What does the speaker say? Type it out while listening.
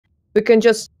we can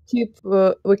just keep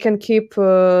the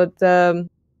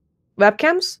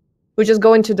webcams. We just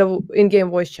go into the in-game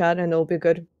voice chat and it'll be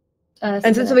good.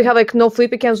 And since we have like no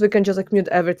flippy cams, we can just like mute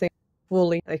everything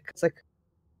fully. Like it's like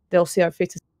they'll see our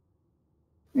faces.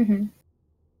 Mm-hmm.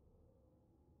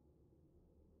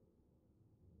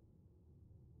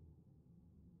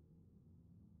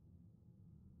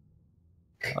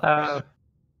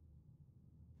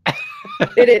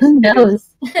 It is. Who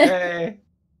knows? Hey.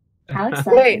 How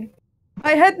exciting. Wait,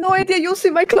 I had no idea you'll see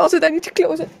my closet. I need to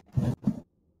close it.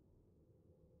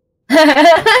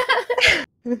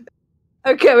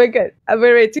 Okay, we're good.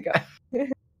 We're ready to go.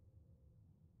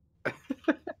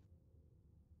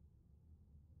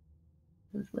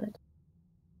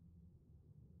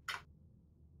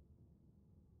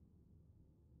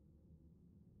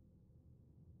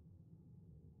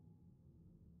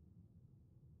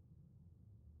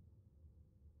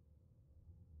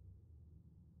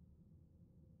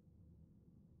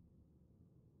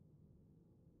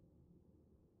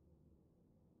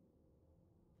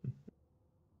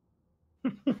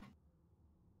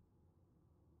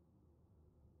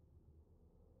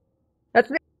 That's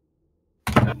me.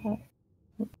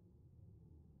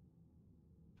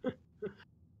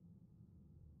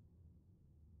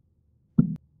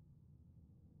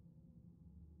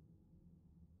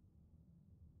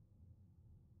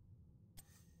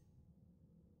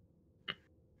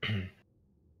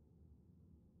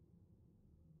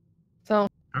 So,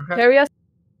 carry us.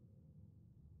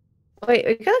 Wait,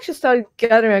 we can actually start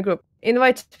gathering a group.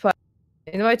 Invite to party.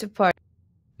 Invite to party.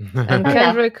 And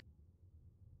Kendric,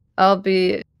 I'll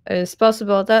be as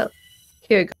possible. That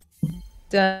here you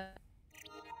go.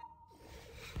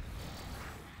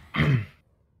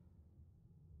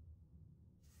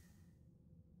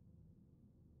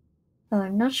 Oh,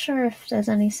 I'm not sure if there's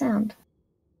any sound.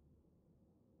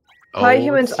 Hi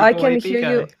humans, I can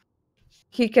hear you.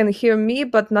 He can hear me,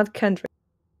 but not Kendric.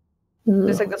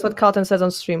 It's like that's what Carlton says on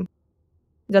stream.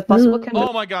 Is that possible, Kendric?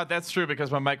 Oh my god, that's true because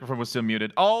my microphone was still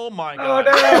muted. Oh my god.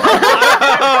 Oh, no.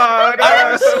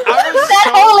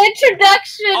 That whole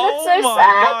introduction, Oh it's so my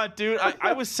sad. god, dude.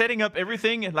 I was setting up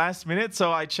everything at last minute,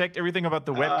 so I checked everything about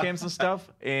the webcams and stuff,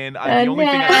 and the only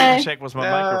thing I didn't check was my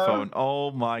microphone.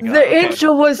 Oh my god. The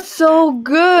intro was so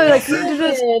good. Like, you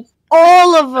introduced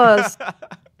all of us.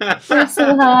 It's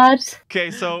so hard. Okay,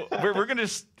 so we're gonna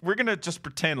just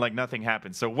pretend like nothing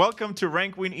happened. So welcome to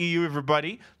Rank Win EU,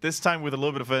 everybody. This time with a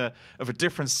little bit of a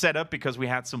different setup because we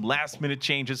had some last minute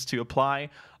changes to apply.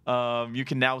 You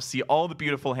can now see all the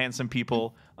beautiful, handsome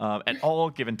people at all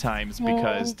given times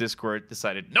because Discord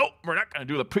decided, nope, we're not gonna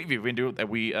do the preview window that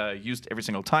we used every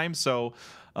single time. So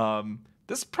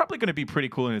this is probably gonna be pretty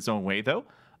cool in its own way, though.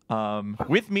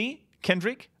 With me,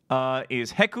 Kendric,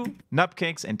 is Heccu,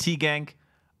 Nubkeks, and Tegank.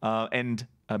 And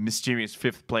a mysterious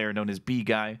fifth player known as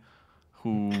B-Guy,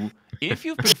 who, if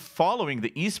you've been following the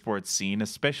esports scene,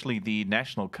 especially the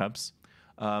national cups,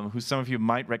 who some of you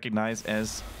might recognize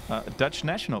as a Dutch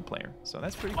national player. So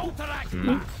that's pretty cool.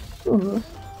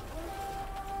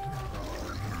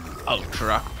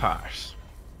 Ultra pass.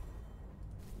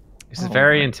 This is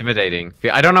very intimidating.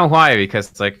 I don't know why,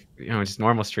 because it's like, you know, just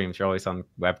normal streams, you're always on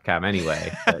webcam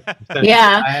anyway. But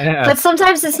Yeah, but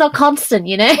sometimes it's not constant,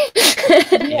 you know?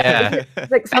 Yeah.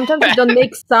 Like sometimes you don't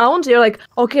make sounds. You're like,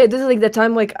 okay, this is like the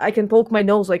time like I can poke my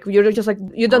nose. Like you're just like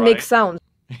you don't make sounds,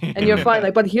 and you're fine.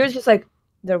 Like, but here it's just like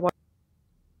there was.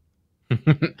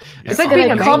 It's like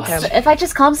being if I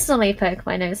just constantly poke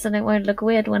my nose, then it won't look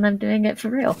weird when I'm doing it for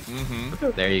real.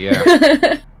 There you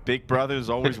go. Big Brother is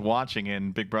always watching,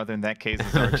 and Big Brother in that case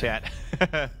is our chat.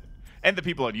 And the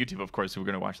people on YouTube, of course, who are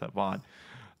going to watch that VOD.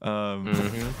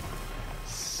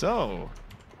 So,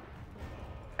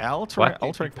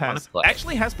 Alterac Pass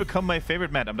actually has become my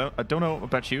favorite map. I don't know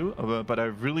about you, but I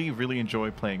really, really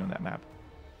enjoy playing on that map.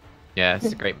 Yeah,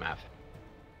 it's a great map.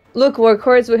 Look,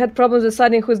 Workhorse, we had problems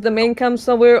deciding who's the main cam,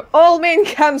 so we're all main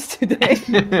cams today.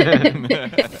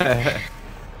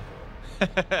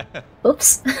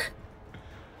 Oops.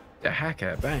 The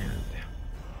hacker band.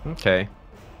 Okay.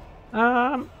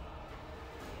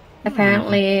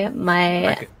 Apparently,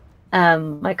 my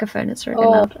microphone is really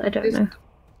loud. I don't know.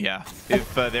 Yeah,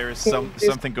 if there is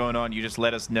something going on, you just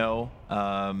let us know,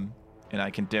 and I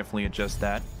can definitely adjust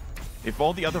that. If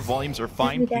all the other volumes are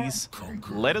fine, please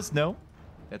let us know.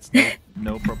 That's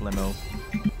no problemo.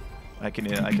 I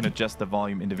can adjust the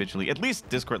volume individually. At least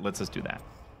Discord lets us do that.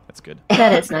 That's good.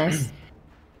 That is nice.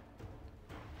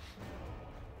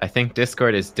 I think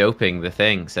Discord is doping the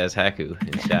thing, says Heccu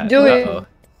in chat. Do it.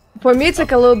 For me, it's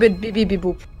like a little bit beep beep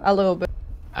boop. A little bit.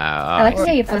 I like to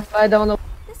say I don't know.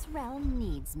 This realm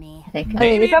needs me. I think.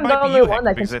 Maybe if I'm it the might be only you, one,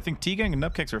 Hector, because I think Tegank and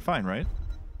Nubkeks are fine, right?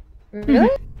 Really?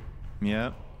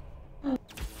 Yeah.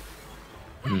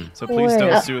 So No please way.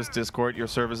 don't sue us, Discord. Your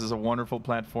service is a wonderful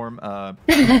platform.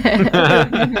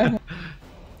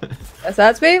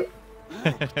 That's me?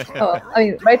 Oh, I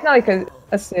mean, right now, like,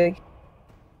 a sig.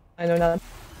 I know not.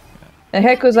 And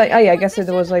Heccu's like, oh yeah, I guess it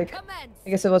was like, I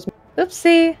guess it was.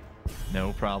 Oopsie.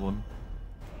 No problem.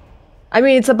 I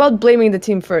mean, it's about blaming the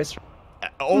team first.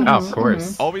 Always, Oh, of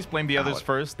course. always blame the others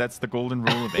first. That's the golden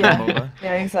rule of any MOBA.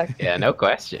 Yeah, exactly. Yeah, no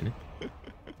question.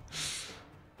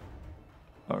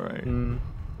 All right.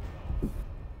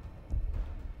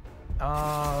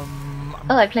 Oh,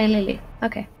 I play Lily.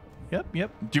 Okay. Yep. Do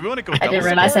you want to go? I double didn't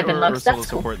realize support I've been or locked. solo That's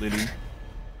cool. support, Lily?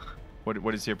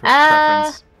 What is your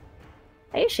preference?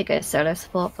 I usually go solo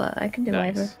support, but I can do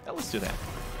either. Nice. Yeah, let's do that.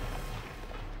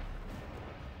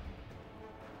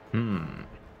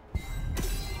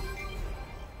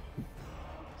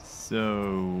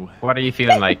 So, What are you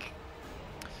feeling like?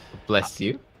 Bless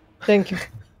you. Thank you.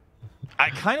 I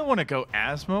kind of want to go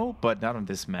Asmo, but not on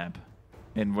this map.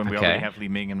 And when we already have Li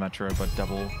Ming and Matura, but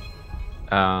double.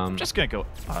 I'm just gonna go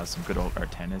some good old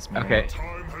Artenis. Maybe. Okay.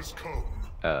 Time has come.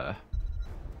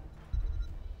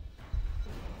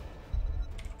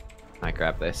 I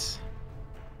grab this.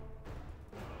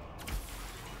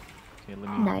 Okay, let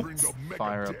me Nice.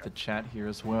 fire up the chat here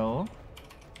as well.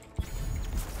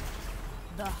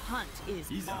 The hunt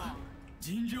is on.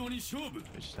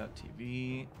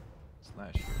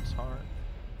 Twitch.tv/HeroesHearth.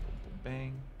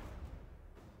 Bang.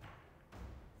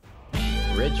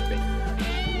 Ridgebake.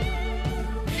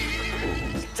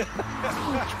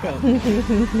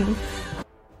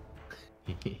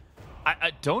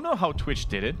 I don't know how Twitch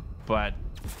did it, but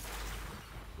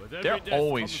they're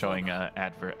always showing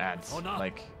ads.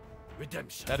 Like,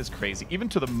 that is crazy. Even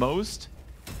to the most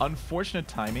unfortunate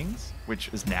timings, which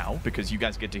is now, because you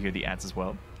guys get to hear the ads as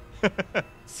well.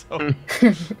 So,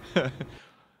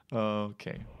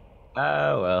 okay.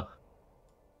 Oh, well.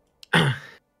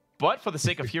 But for the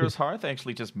sake of HeroesHearth, I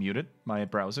actually just muted my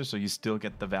browser, so you still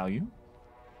get the value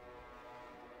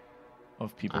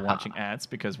of people watching ads,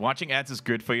 because watching ads is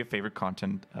good for your favorite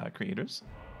content creators.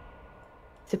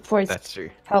 Supports. That's true.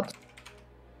 Helps.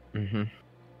 Mm-hmm.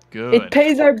 Good. It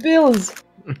pays our bills.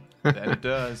 That it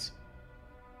does.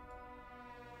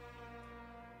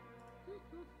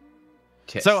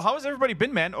 So, how has everybody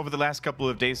been, man, over the last couple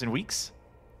of days and weeks?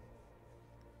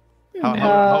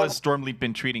 How has Stormleap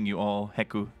been treating you all,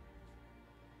 Heccu?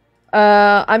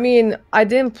 I mean, I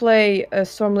didn't play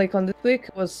Stormlake on this week.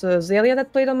 It was Zelia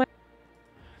that played on my.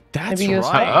 That's Maybe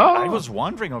right. Oh. I was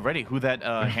wondering already who that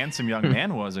handsome young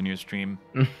man was on your stream.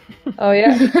 Oh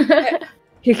yeah.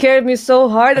 He carried me so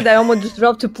hard that I almost just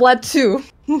dropped to plat 2.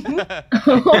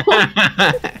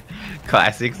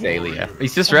 Classic Zalia.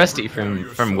 He's just rusty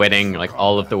from winning like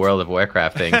all of the World of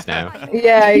Warcraft things now.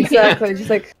 Yeah, exactly. Just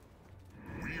like.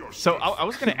 So I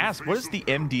was going to ask, what is the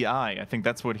MDI? I think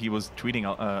that's what he was tweeting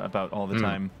about all the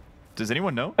time. Does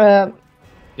anyone know?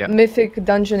 Yeah. Mythic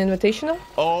Dungeon Invitational.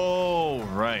 Oh,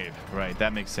 right.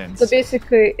 That makes sense. So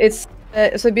basically, it's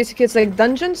like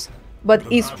dungeons, but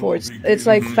esports. It's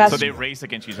like fast. So they race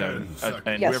against each other,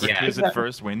 and Yes. whoever clears it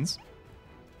first wins.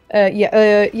 Yeah.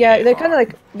 They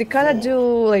kind of do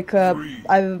like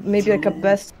maybe like a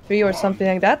best 3 or something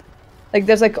like that. Like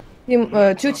there's like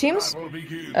 2 teams.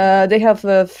 They have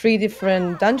 3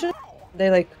 different dungeons. They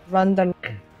like run them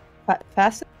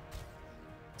fast,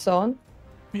 so on.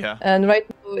 Yeah. And right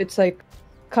now it's like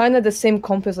kind of the same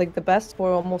comp as like the best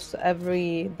for almost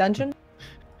every dungeon.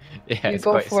 Yeah, You it's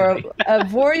go quite for silly. a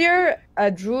warrior,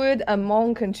 a druid, a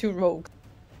monk, and 2 rogues.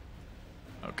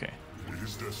 Okay.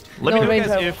 Let me No know, range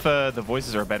guys, if the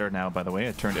voices are better now, by the way.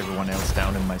 I turned everyone else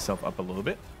down and myself up a little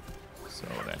bit. So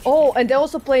that should Oh, and they're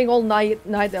also playing all night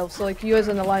elves, so like you as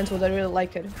an alliance would really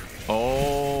like it.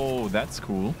 Oh, that's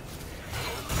cool.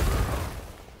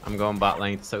 I'm going bot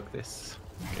lane to soak this.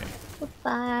 Okay.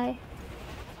 Goodbye.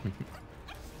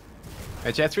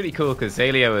 Actually, that's really cool because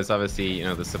Zalia is obviously,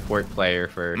 the support player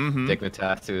for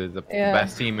Dignitas, who is the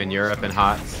best team in Europe in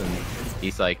HotS, and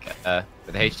he's like,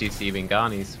 with HTC being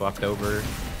gone, he's swapped over.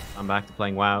 I'm back to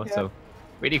playing WoW, so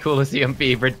really cool to see him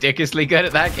be ridiculously good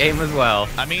at that game as well.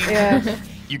 I mean,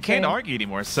 you can't argue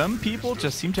anymore. Some people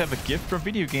just seem to have a gift for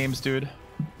video games, dude.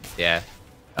 Yeah.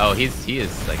 Oh, he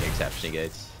is like exceptionally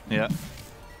good. Yeah.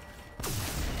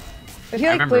 But he,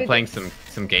 I like, remember played- playing some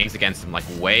games against him like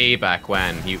way back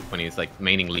when he was like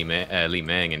maining Li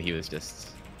Ming, and he was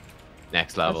just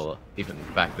next level even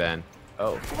back then.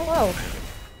 Oh, Oh wow,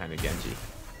 kind of Genji.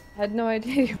 I had no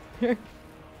idea.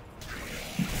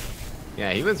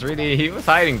 Yeah, he was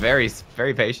hiding very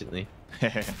patiently.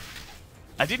 I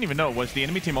didn't even know. Was the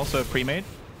enemy team also a pre-made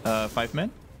 5-man?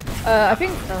 I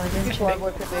think Oh, people are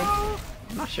working big.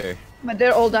 I'm not sure. But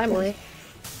they're all diamonds.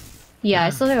 Yeah, I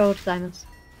saw they're all diamonds.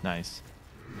 Nice.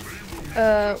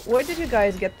 Where did you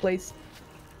guys get placed?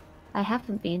 I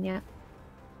haven't been yet.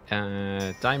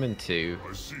 Diamond 2.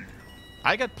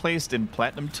 I got placed in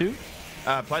Platinum 2.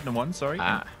 Platinum 1, sorry.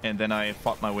 Ah. And then I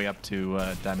fought my way up to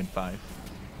Diamond 5.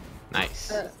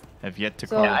 Nice. Have yet to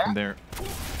So- call Yeah. from there.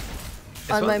 It's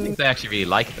on one my of the things I actually really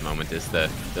like at the moment is the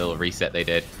little reset they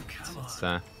did.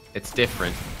 It's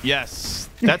different. Yes,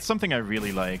 that's something I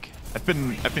really like. I've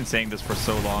been saying this for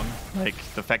so long. Like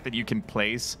the fact that you can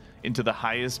place into the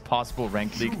highest possible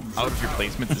ranked league out of your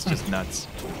placements is just nuts.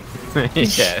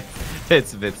 Yeah,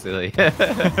 it's a bit silly.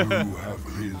 I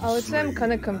would say I'm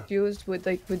kind of confused with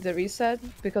the reset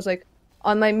because like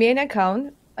on my main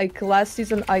account, like last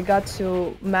season I got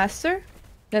to master,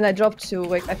 then I dropped to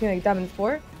like I think like Diamond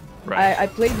 4. Right. I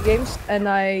played games and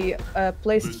I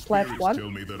placed Plat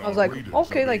 1. I was like,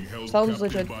 okay, like sounds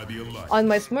legit. On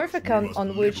my Smurf account,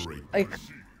 on which like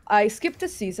I skipped the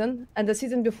season, and the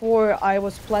season before I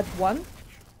was Plat 1,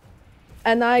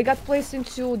 and I got placed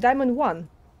into Diamond 1,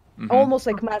 almost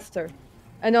like Master,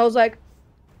 and I was like,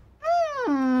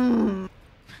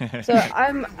 So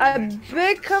I'm a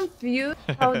bit confused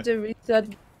how the reset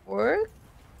works,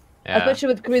 especially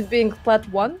with Grid being Plat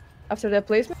 1 after their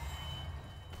placement.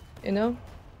 You know,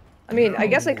 I mean, I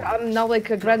guess like I'm now like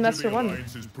a Grandmaster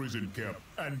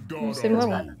 1. Same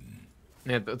level.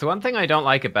 Yeah, the one thing I don't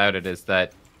like about it is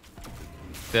that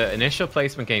the initial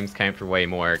placement games count for way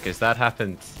more, because that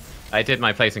happened. I did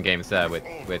my placement games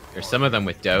with or some of them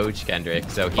with Doge Kendric,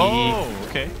 so he. Oh,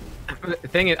 okay. The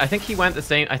thing is, I think he went the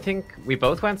same. I think we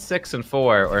both went 6 and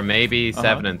 4, or maybe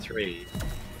 7 and 3.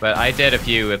 But I did a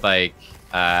few with like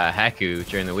Heccu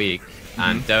during the week,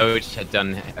 and Doge had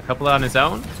done a couple on his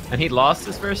own, and he lost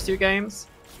his first 2 games.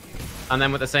 And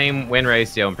then with the same win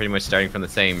ratio and pretty much starting from the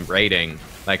same rating,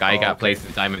 like I got placed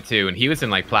in Diamond 2, and he was in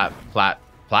like Plat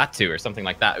 2 or something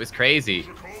like that. It was crazy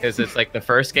because it's like the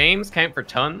first games count for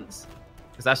tons,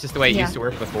 because that's just the way it used to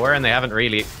work before, and they haven't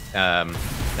really undone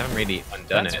it.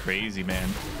 That's crazy, man.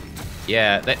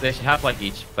 Yeah, they should have like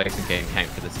each placement game count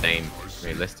for the same,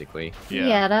 realistically.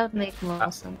 Yeah, that would make more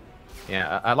sense.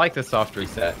 Yeah, I like the soft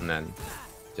reset, and then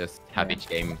just have each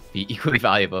game be equally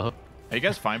valuable. Are you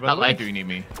guys fine, by Not the way? like- Do you need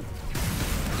me?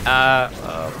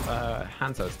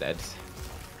 Hanzo's dead.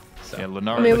 So. Yeah,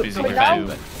 Lennar I mean, is busy for here now-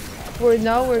 too. For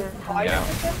now, we're fine.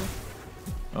 Yeah.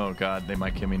 Oh god, they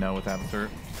might kill me now with Abathur.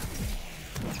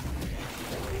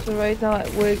 So right now, I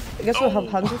guess we'll have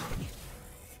 100.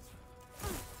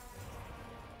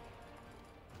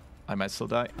 I might still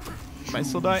die. Might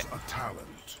still die.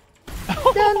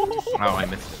 Oh, I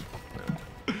missed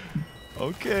him.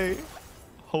 Okay.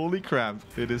 Holy crap,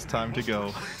 it is time to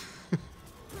go.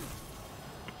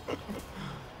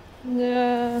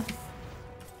 Yeah.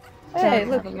 Hey,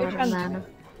 look, you're shining. Mana.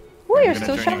 Oh, you're gonna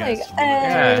still join you shining. guys.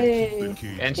 Hey.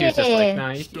 And she was just like,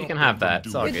 nah, you can have that.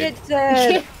 It's all You good. did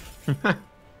that.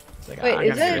 It's like, Wait, I'm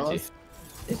is gonna it- give it to you.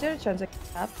 Is there a chance I can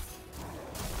tap?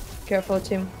 Careful,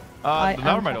 team. I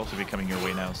Lennar am- might also be coming your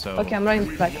way now, so Okay, I'm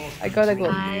running back. I gotta go.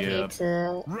 I Yeah. need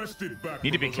to...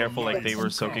 need to be careful. Like they were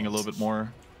soaking a little bit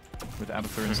more with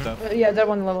Abathur and stuff. Yeah, they're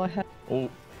one level ahead. Oh,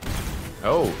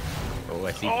 Oh. Oh,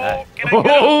 I see that. can I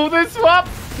get Oh, the swap!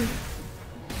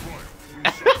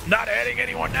 not adding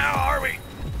anyone now, are we?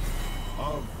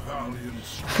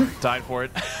 Died for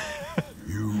it.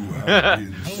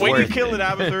 When you Worth kill it. an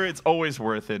Abathur, it's always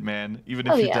worth it, man. Even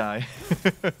if Oh, you yeah.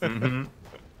 die.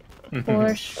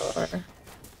 For sure.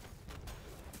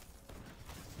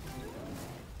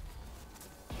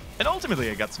 And ultimately,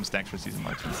 I got some stacks for season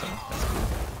marksman, so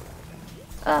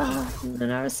that's cool.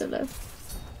 Lunar is so low.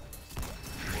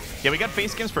 Yeah, we got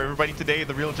face games for everybody today,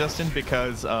 the real Justin,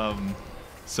 because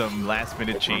some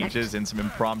last-minute changes and some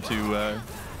impromptu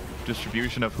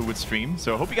distribution of who would stream.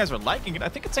 So I hope you guys are liking it. I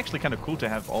think it's actually kind of cool to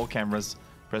have all cameras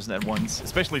present at once,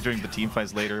 especially during the team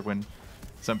fights later when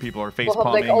some people are face We'll have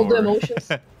palming. like all the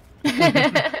emotions.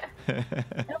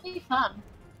 It'll be fun.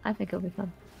 I think it'll be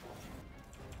fun.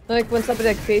 Like when somebody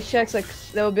like face checks, like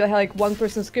there will be like one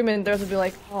person screaming, and theirs will be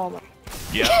like, oh my.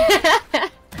 Yeah.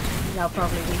 That'll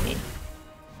probably be me.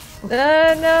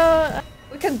 No,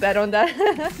 we can bet on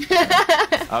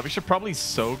that. We should probably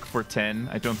soak for 10.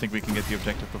 I don't think we can get the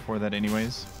objective before that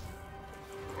anyways.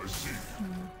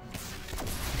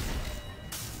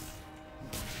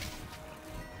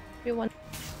 You want?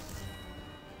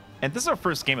 And this is our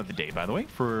first game of the day, by the way,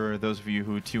 for those of you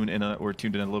who tuned in or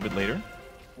tuned in a little bit later.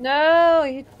 No,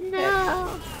 you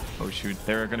No! Oh shoot,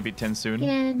 there are going to be 10 soon.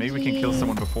 Genji. Maybe we can kill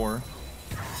someone before.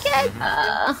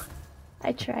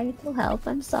 I tried to help,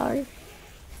 I'm sorry.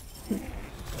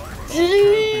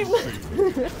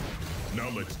 Now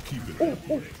let's keep it.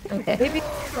 Okay. Maybe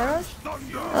Garage?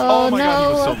 Oh, my no. god,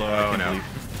 he was so low. I Oh, can't no. believe.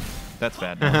 That's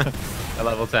bad. A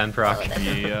level 10 proc.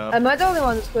 Yeah. Am I the only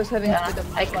one who's having Yeah, a bit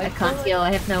of I life? can't heal.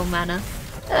 I have no mana.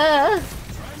 Yeah.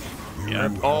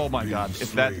 Oh my god.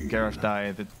 If that Garage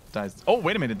dies. Oh,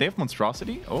 wait a minute. They have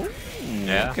Monstrosity? Oh.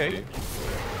 Yeah. Okay.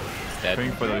 Dead.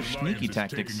 Going for those Alliance sneaky is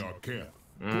tactics. taking our camp.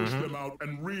 Push them out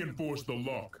and reinforce the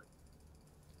lock.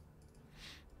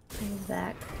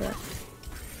 Exactly.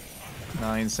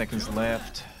 9 seconds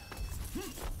left.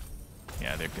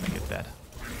 Yeah, they're gonna get that.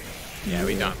 Yeah,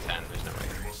 we don't have 10. There's no way.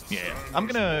 Yeah. I'm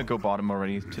gonna go bottom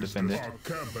already to defend it. Our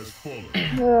camp has fallen.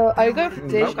 Are you going for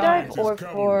stage dive or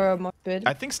for Morbid?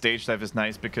 I think stage dive is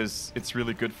nice because it's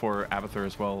really good for Avatar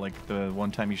as well. Like the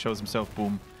one time he shows himself,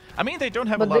 boom. I mean, they don't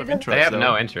have But a lot they of don't- interrupts. They have though.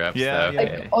 no interrupts, Yeah, though.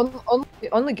 yeah.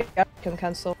 Like, only Garage can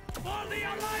cancel.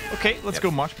 Okay, let's go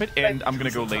Mosh Pit, and I'm gonna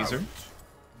go laser.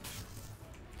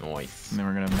 Nice. And then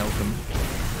we're gonna melt them.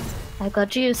 I got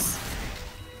juice.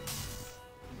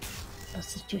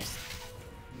 Lots of juice.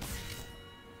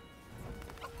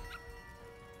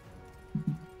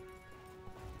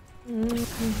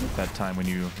 That time when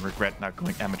you regret not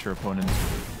going amateur opponent.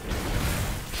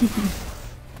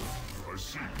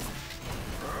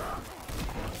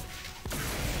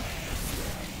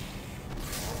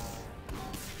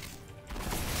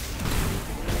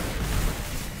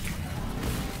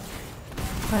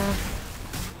 Wow.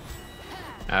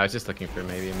 I was just looking for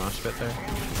maybe a mosh pit there.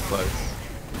 Close.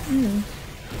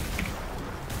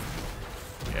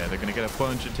 Yeah, they're gonna get a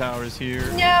bunch of towers here.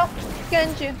 No!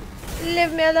 Can't you?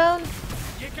 Leave me alone!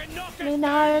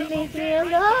 Minara, leave me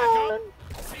alone.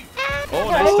 Oh,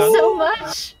 nice Thanks stun. so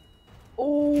much.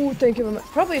 Oh, thank you very much.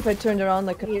 Probably if I turned around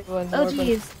like a one Oh more, but-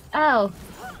 jeez. Ow.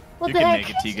 What You the can heck? make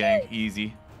it, Tegank.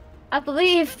 Easy. I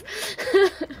believe.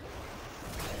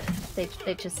 they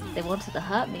wanted to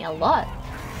hurt me a lot.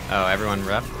 Oh, everyone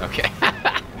rough? Okay.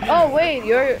 Oh wait,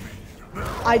 you're...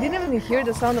 I didn't even hear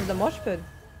the sound of the mosh pit.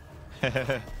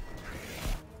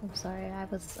 I'm sorry, I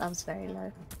was very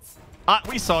low.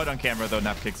 We saw it on camera though,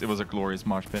 Nubkeks. It was a glorious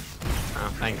mosh pit.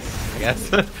 Oh, thanks, I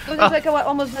guess. It was like a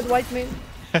almost dead white man.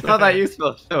 It's not that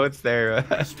useful. So it's there.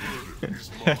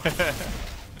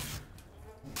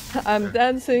 I'm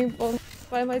dancing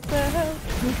by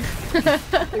myself.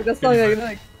 Like that song,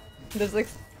 like there's like...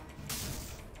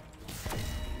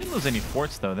 Didn't lose any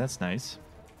forts though. That's nice.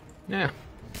 Yeah.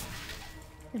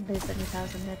 Didn't lose any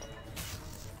thousand mid.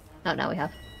 Oh, now we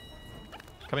have.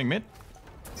 Coming mid.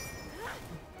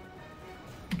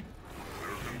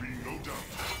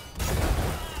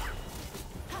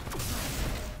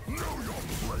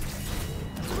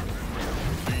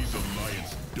 These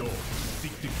alliance dogs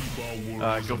seek to keep our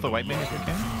warriors Go for the white man if you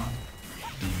can.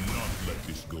 Do not let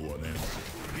this go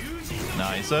unanswered.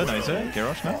 Nicer, nicer.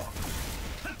 Garrosh now.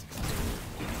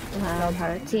 Wow,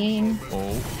 hurting.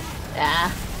 Oh.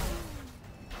 Ah.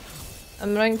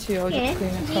 I'm running to you, I'll just clean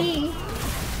it up. Kenji.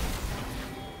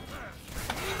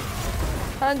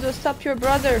 Hanzo, stop your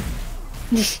brother!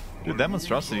 Dude, that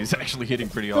monstrosity is actually hitting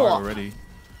pretty hard already.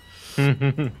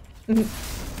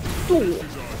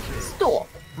 Stop.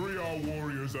 Free our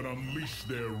warriors and unleash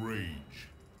their rage.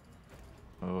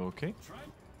 Okay.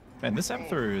 Man, this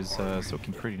Avatar is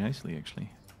soaking pretty nicely, actually.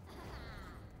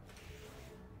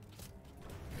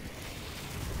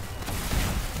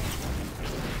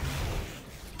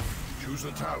 Choose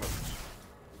a talent.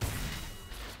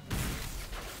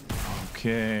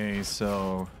 Okay,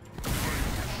 so...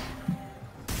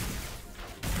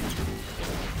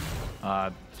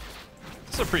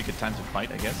 this is a pretty good time to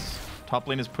fight, I guess. Top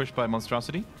lane is pushed by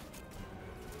Monstrosity.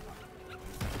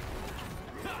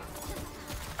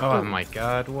 Oh my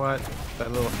god, what?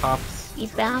 That little hops. He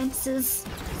bounces.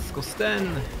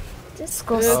 Disgusting.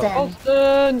 Disgusting.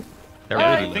 Austin! They're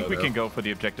I really think low, we though. can go for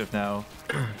the objective now.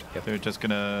 Yep. They're just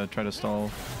gonna try to stall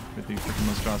with the freaking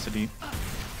Monstrosity.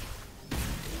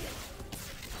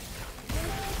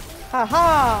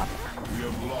 Haha! We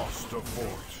have lost a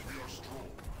fort.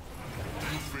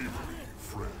 In favor,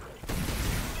 friend.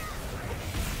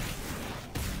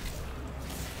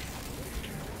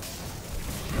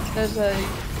 There's a...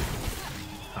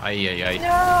 Ay, ay, ay.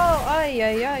 No! Ay,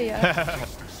 ay, ay, ay.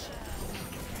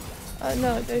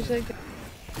 No, there's a...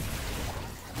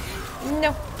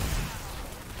 No!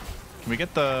 Can we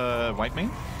get the white main?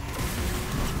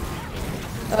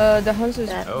 The Hanzo's...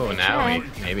 Oh, now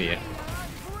maybe.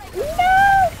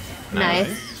 No!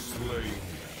 Nice.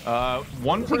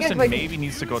 One person like- maybe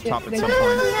needs to go top at No, some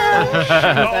point. no.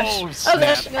 Oh,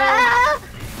 snap. Ah!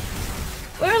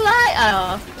 We're alive.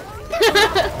 Oh.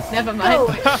 Never mind.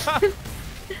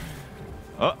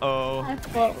 Uh-oh. I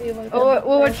thought we were. Oh,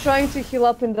 we were trying to heal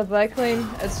up in the back lane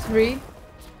as 3.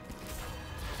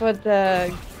 But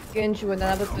Genji with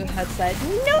another had side.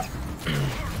 No!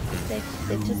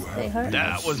 They hurt.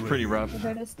 That was pretty rough.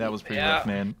 That was pretty rough,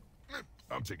 man.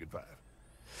 I'm taking 5.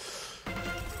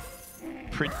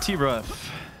 Pretty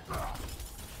rough.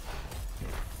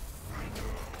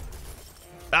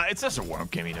 It's just a warm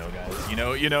game, guys. You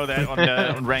know that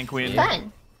on rank win.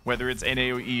 Fun. Whether it's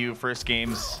NA or EU first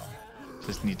games,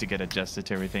 just need to get adjusted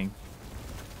to everything.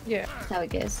 Yeah. That's how it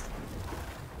goes.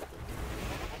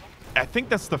 I think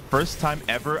that's the first time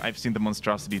ever I've seen the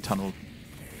monstrosity tunnel.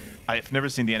 I've never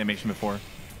seen the animation before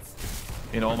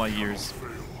in all my years.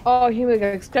 Oh, he was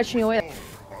like scratching away.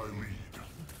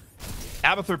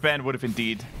 Abathur ban would have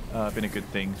indeed been a good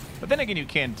thing, but then again, you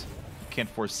can't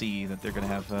foresee that they're gonna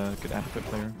have a good Abathur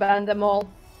player. Ban them all.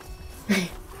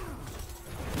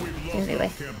 Anyway.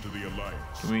 Can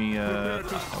we? Oh,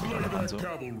 we don't have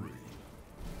Hanzo.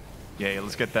 Yeah,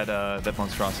 let's get that that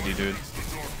monstrosity, dude.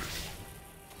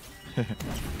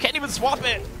 Can't even swap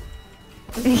it.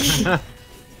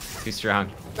 Too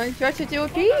strong. Monstrosity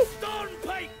OP.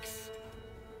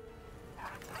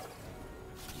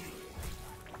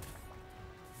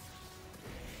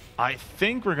 I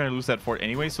think we're gonna lose that fort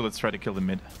anyway, so let's try to kill the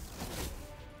mid.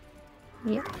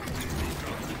 Yep.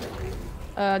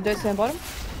 There's one bottom.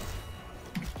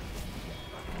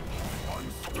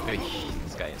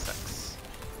 This guy sucks.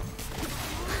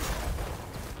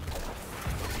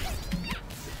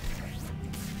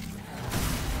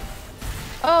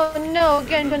 Oh no,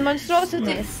 again,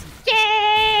 monstrosity.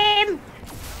 Game!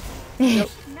 Nope.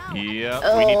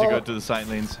 Yeah, we need to go to the side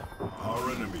lanes.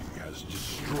 Our enemy has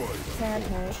destroyed That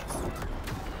hurt.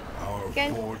 our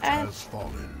Again, fort has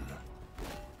fallen.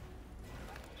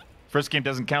 First game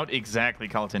doesn't count. Exactly,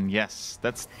 Carlton. Yes,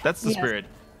 that's the Yes. spirit.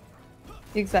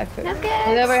 Exactly. Nubkeks!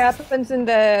 Whatever happens in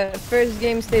the first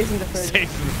game stays in the first.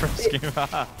 Saves in the first game.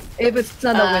 If it's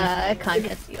not a win. I can't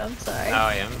get you. I'm sorry. Oh,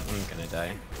 I am. I'm gonna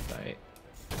die. Sorry.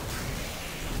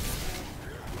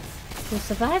 You're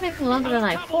surviving longer than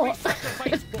I thought.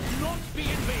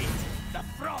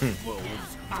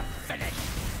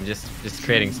 I'm just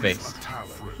creating space.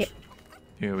 Yeah.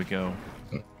 Here we go.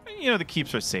 The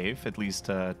keeps are safe. At least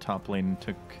top lane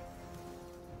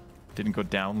didn't go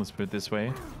down. Let's put it this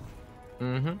way.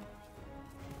 Mm-hmm.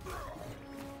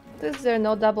 Is there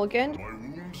no double gain? My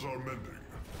wounds are mending.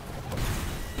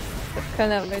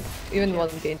 Kind of like even one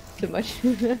gain too much.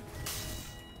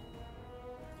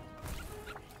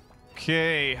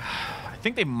 Okay, I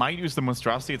think they might use the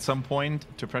monstrosity at some point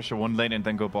to pressure one lane and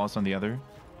then go boss on the other.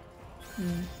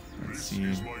 Let's see.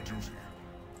 Is my duty.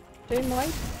 They might.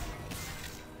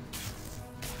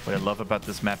 What I love about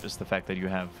this map is the fact that you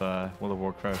have World of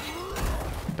Warcraft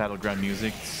battleground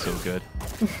music. It's so good.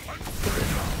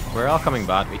 We're all coming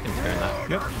bot. We can turn that.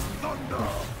 Yep.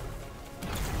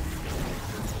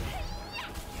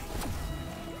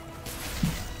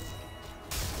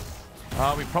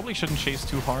 We probably shouldn't chase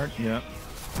too hard. Yeah.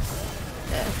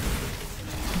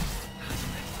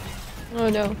 Oh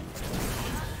no.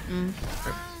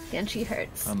 Genji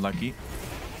hurts. Unlucky.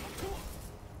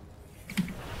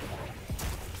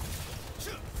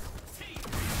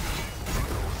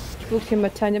 Book him a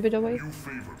tiny bit away. You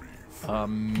favor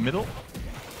me. Middle.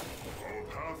 Our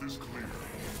path is clear.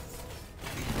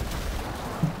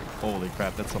 Holy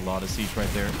crap, that's a lot of siege right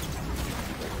there.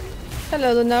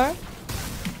 Hello, Lunara.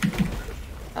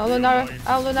 Oh, Lunara.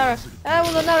 Oh, Lunara. Oh,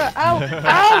 Lunara. Ow.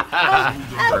 Ow.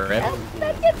 Ow. Rip.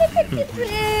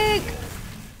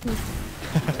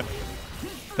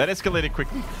 That escalated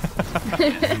quickly.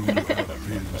 You have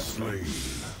been slain.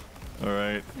 All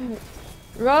right.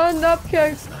 Run,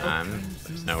 Nubkeks.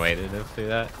 There's no way to do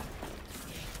that.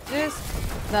 This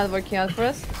not working out for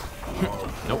us.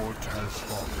 Nope. Fort has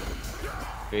fallen.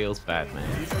 Feels bad,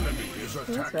 man. The enemy is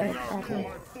attacking right, our okay.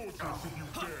 core.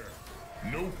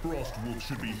 No frost wolf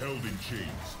should be held in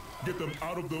chains. Get them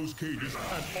out of those cages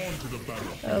and onto the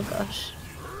battle. Oh gosh.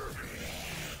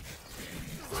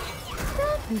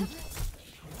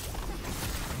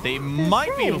 They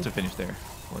might be able to finish there.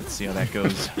 Let's see how that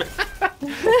goes.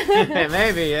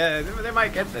 Maybe, yeah. They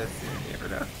might get this. You never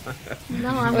know.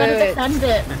 No, I'm Wait, gonna wait. defend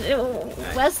it.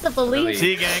 Where's the belief?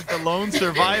 Tegank, the lone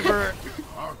survivor.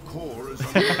 Our core is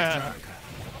under attack.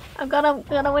 I'm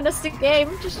gonna win us the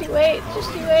game. Just you wait.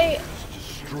 Just you wait.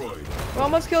 Destroyed. We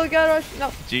almost killed Garrosh. No.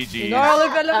 GG. No,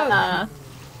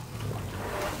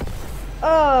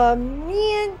 oh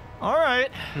man, All right.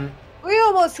 we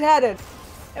almost had it.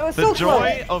 It was The so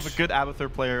joy close. of a good Abathur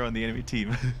player on the enemy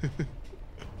team.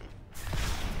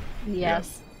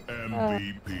 Yes.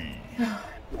 MVP.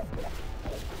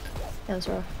 That was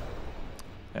rough.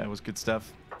 That was good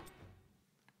stuff.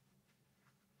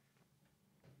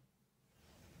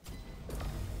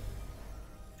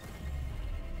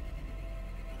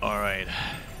 All right.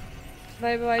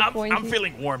 Bye-bye, Pointy. I'm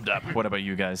feeling warmed up. What about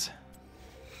you guys?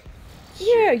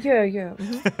 Yeah.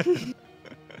 Mhm.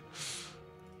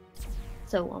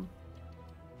 So warm.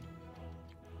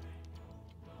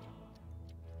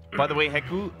 By the way,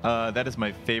 Heccu, that is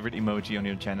my favorite emoji on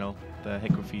your channel, the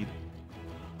Heccu feed.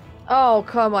 Oh,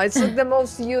 come on. It's like the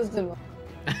most used emoji.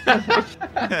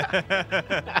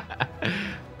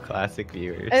 Classic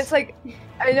viewers. And it's like,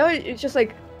 I know it's just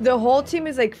like, the whole team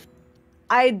is like,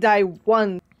 I die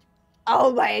once.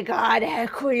 Oh my god,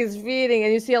 Heccu is feeding.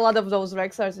 And you see a lot of those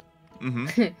Rexars.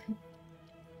 Mm-hmm.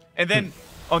 And then,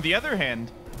 on the other hand,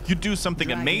 you do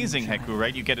something amazing, Heccu,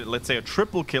 right? You get, let's say, a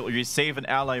triple kill, or you save an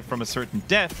ally from a certain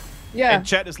death. Yeah. And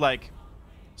chat is like,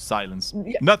 silence.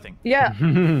 Yeah. Nothing. Yeah.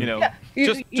 You know, Yeah.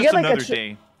 just get like another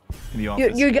day in the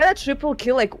office. You get a triple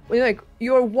kill, like,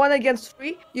 you're 1 against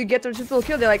 3, you get a triple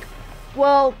kill, they're like,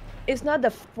 well, it's not the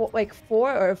 4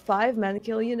 or 5 man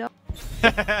kill, you know?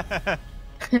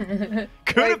 Could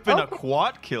have been a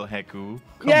quad kill, Heccu.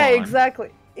 Come yeah, on. exactly.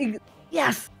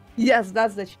 Yes,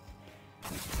 that's the.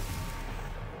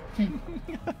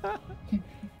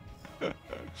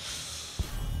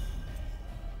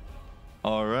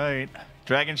 All right,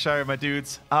 Dragonshire, my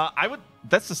dudes.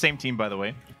 That's the same team, by the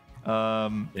way.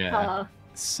 Yeah.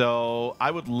 So I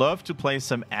would love to play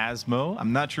some Asmo.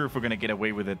 I'm not sure if we're gonna get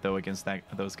away with it though against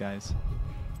those guys,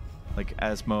 like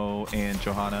Asmo and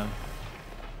Johanna.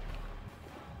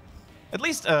 At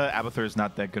least Abathur is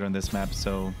not that good on this map,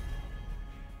 so.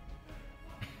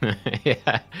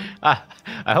 Yeah.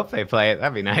 I hope they play it.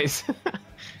 That'd be nice.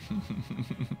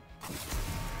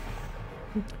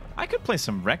 I could play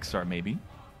some Rexar maybe.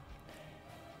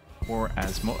 Or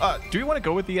Asmo. Do you want to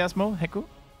go with the Asmo, Heccu?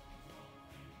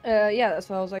 Yeah, that's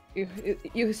what I was like.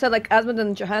 You said like Asmund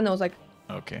and Johanna. I was like,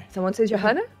 okay. Someone says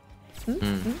Johanna?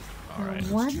 All right.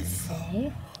 One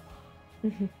say.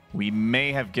 We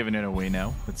may have given it away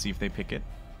now. Let's see if they pick it.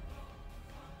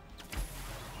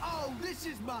 Oh, this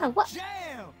is my what?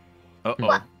 jam.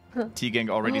 Uh-oh. Tegank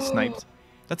already sniped.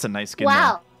 That's a nice skin.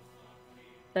 Wow.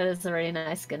 That is a really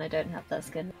nice skin. I don't have that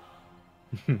skin.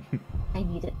 I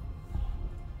need it.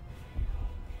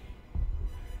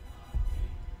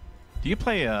 Do you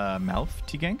play Malf,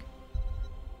 Tegank?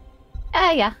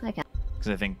 Yeah, I can. Because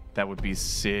I think that would be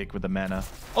sick with the mana.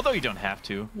 Although you don't have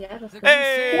to. Yeah, that's good.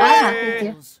 Hey! Wow, thank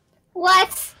you.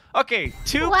 What? Okay,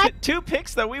 two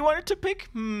picks that we wanted to pick.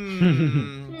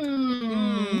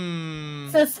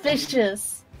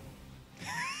 Suspicious.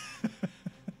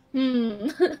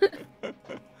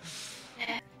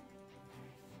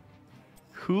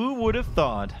 Who would have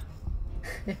thought?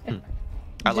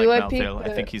 I Do like pick, Malthael.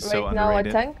 I think he's so right now a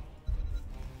underrated. tank?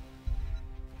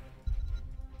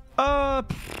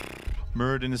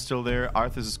 Muradin is still there.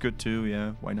 Arthas is good too.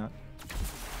 Yeah, why not?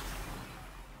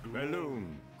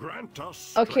 Melon, grant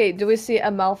us Okay, do we see a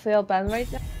Malthael ban right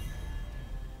now?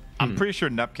 I'm pretty sure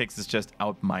Nubkeks is just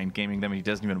out mind gaming them. He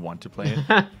doesn't even want to play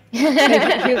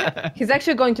it. He's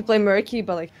actually going to play Murky,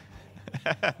 but like.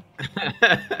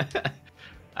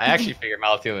 I actually figure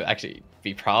Malthael would actually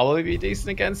probably be decent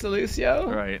against the Lucio.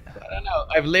 Right. I don't know.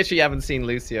 I've literally haven't seen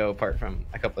Lucio apart from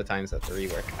a couple of times at the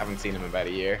rework. I haven't seen him in about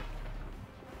a year.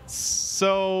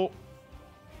 So,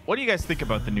 what do you guys think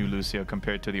about the new Lucio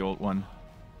compared to the old one?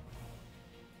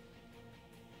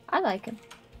 I like him.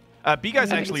 B guy's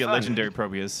Yeah, actually he's a fun. legendary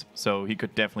Proteus, so he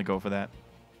could definitely go for that.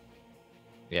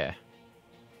 Yeah.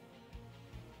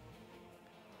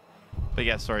 But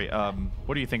yeah, sorry.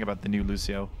 What do you think about the new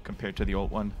Lucio compared to the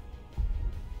old one?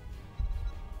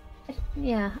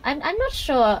 Yeah, I'm not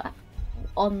sure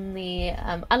on the.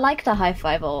 I like the high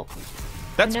five ult.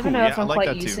 That's I never cool. know Yeah, if I I'm like quite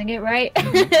that too. using it right.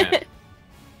 Yeah.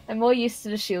 I'm more used to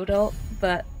the shield ult,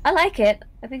 but I like it.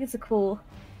 I think it's a cool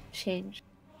change.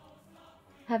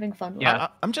 Having fun with Yeah.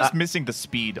 it. I'm just missing the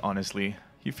speed, honestly.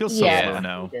 He feels so Yeah. slow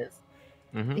now. He is.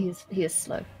 Mm-hmm. He is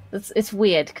slow. It's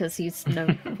weird because he's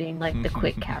known for being like the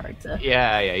quick character.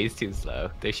 Yeah, he's too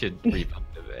slow. They should revamp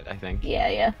a bit, I think.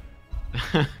 Yeah.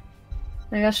 I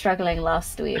was struggling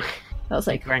last week. I was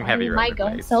like, Wearing why heavy am I rubber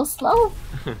going blades. so slow?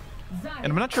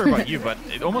 And I'm not sure about you, but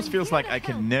it almost feels like I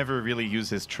can never really use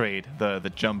his trade,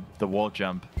 the jump, the wall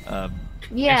jump.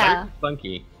 Yeah. It's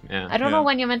funky. Yeah. I don't know Yeah.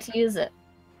 when you're meant to use it.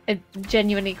 I'm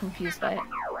genuinely confused by it.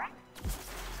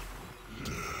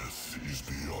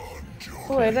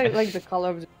 Oh, I like the color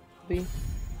of the beam.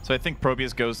 So I think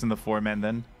Proteus goes in the 4-man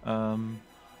then.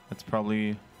 That's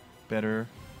probably better,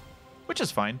 which is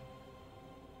fine.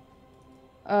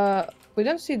 We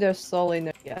don't see their soul in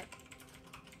it yet,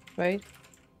 right?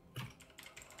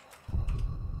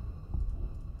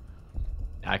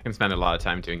 I can spend a lot of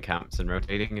time doing camps and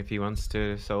rotating if he wants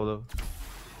to solo.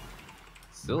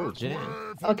 Zul'jin.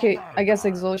 Okay, I guess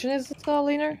Exhaustion is the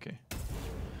laner. Okay.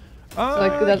 So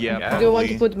like, that, yeah, do you want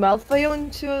to probably. put Malphite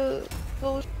into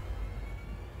Exhaustion?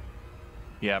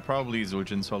 Yeah, probably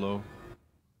Zul'jin solo.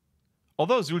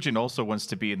 Although Zul'jin also wants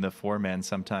to be in the 4-man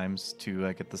sometimes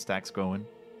to get the stacks going.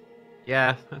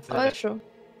 Yeah, that's Oh, that's true.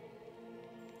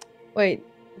 Wait,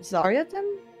 Zarya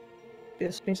then?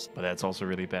 Yes, means But that's also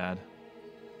really bad.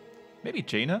 Maybe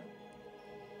Jaina?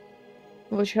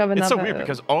 we should have another. It's so weird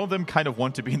because all of them kind of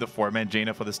want to be in the 4-man.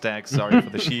 Jaina for the stacks, Zarya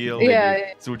for the shield, Yeah, maybe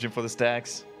yeah. Zul'jin for the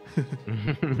stacks.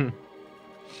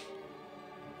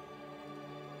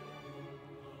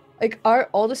 Like, are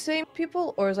all the same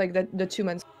people, or is like the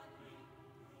 2-man? I So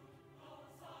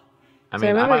I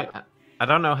mean, remember- I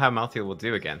don't know how Malthael will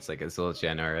do against like a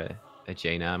Zul'jin or a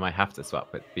Jaina. I might have to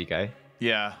swap with B-Guy.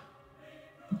 Yeah.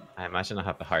 I imagine I'll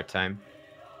have a hard time.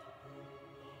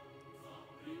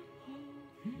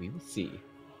 We will see.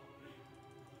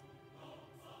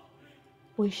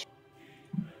 Wish.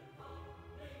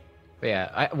 But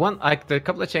yeah, the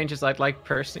couple of changes I'd like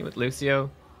personally with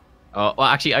Lucio. Oh, well,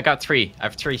 actually, I got 3. I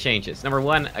have 3 changes. Number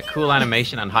 1, a cool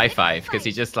animation on high five because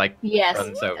he just like Yes.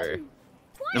 runs over.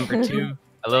 Number 2,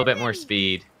 a little bit more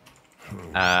speed.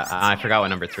 I forgot what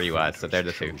number 3 was, so they're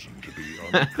the 2.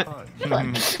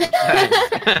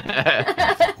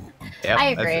 Yep,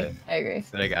 I that's agree. it. I agree.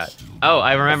 That's what I got. Oh,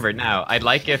 I remember now. I'd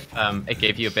like if it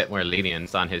gave you a bit more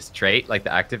lenience on his trait, like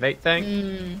the activate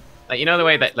thing. Like, you know the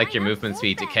way that like your movement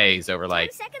speed decays over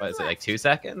like, what is it, like 2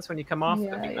 seconds when you come off?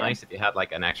 That'd be Yeah, nice if you had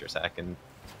like an extra second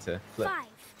to flip. 5,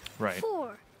 Right.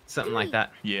 4, Something like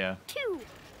that. Yeah. 2,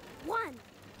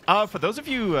 1. For those of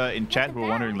you in chat who are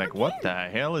wondering, like, what the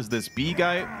hell is this B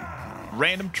guy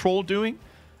random troll doing?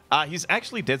 He's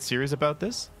actually dead serious about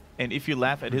this. And if you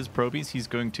laugh at his probies, he's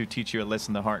going to teach you a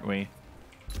lesson the hard way.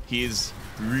 He is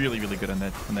really, really good on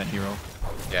that hero.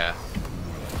 Yeah.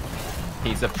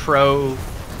 He's a pro.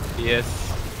 Yes.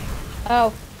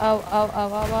 Ow, ow, ow,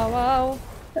 ow, ow, ow,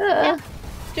 ow.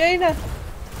 Jaina,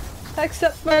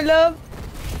 accept my love.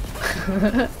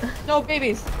 No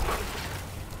babies.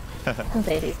 No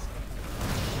babies.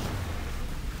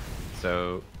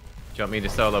 So, do you want me to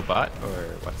solo bot or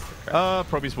what's the crap?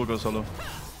 Probies will go solo.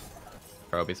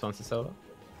 Probius wants to solo?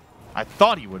 I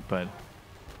thought he would, but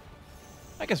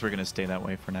I guess we're gonna stay that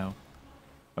way for now.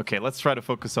 Okay, let's try to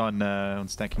focus on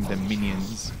stacking the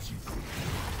minions.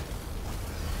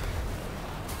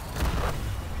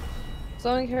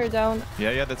 Slowing her down.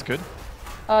 Yeah, that's good.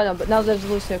 Oh no, but now there's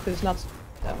Lucio because it's not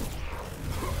down.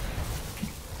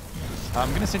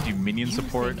 I'm gonna send you minion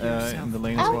support in the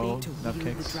lane as well. To wield the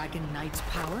Nubkeks. Dragon Knight's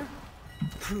power?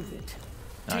 Prove it.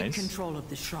 Nice. Take control of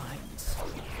the shrines.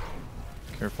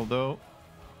 Careful though.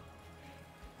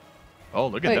 Oh,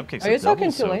 look Wait, at Nubkeks. are you a double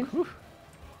talking to soak. lane? Whew.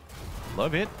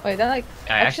 Love it. Wait, then like.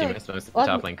 I actually missed most of the let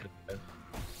top me- lane.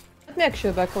 Let me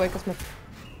actually back away because my.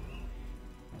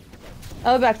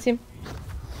 I'll back team.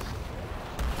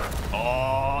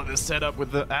 Oh, the setup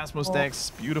with the Asmo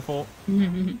stacks. Beautiful.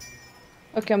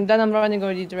 Okay, I'm running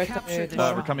already direct. Capture the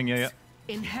We're coming, yeah.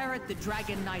 Inherit the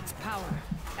Dragon Knight's power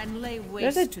and lay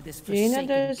There's waste a to this Jaina, forsaken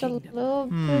there's a kingdom. little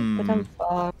bit, but I'm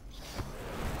fucked.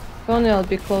 If only I'll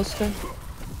be closer.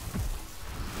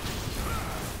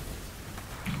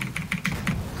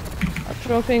 I'm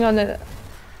dropping on the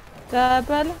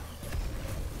table.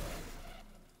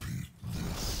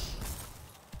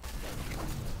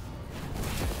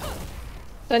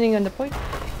 Standing on the point.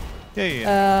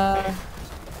 Yeah.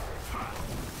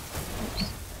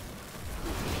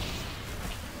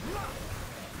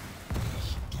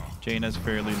 Jaina's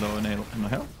fairly low in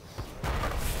health.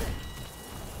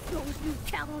 Those new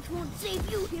talents won't save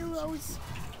you, heroes.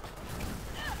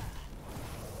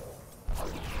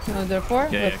 Another 4.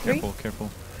 Yeah, Left 3. careful.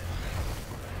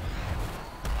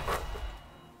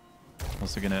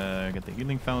 Also gonna get the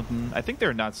healing fountain. I think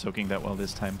they're not soaking that well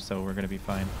this time, so we're gonna be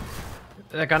fine.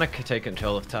 They're gonna take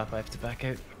control of top. I have to back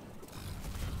out.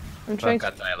 I'm I've trying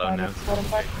got to Dialo now. bottom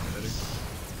part.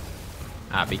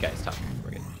 Ah, B guy's top.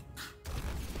 We're good.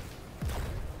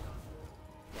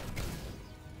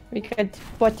 We got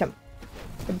bottom.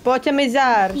 The bottom is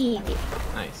ours.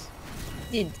 Nice.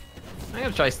 Did. I'm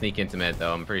gonna try sneak into mid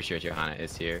though. I'm pretty sure Johanna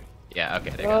is here. Yeah, okay,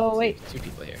 there Oh, go. wait. Two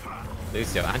people here.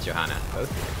 Lucio and Johanna,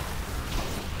 both here.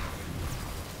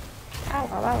 Ow,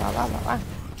 ow, ow, ow, ow, ow.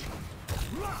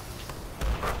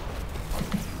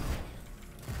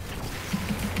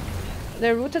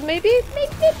 They're rooted, maybe?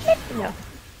 Maybe. No.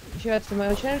 She had so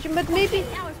much energy, but maybe.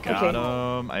 Got Okay.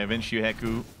 him. I avenged you,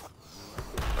 Heccu.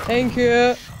 Thank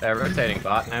you. They're rotating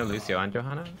bot now, Lucio and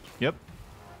Johanna. Yep.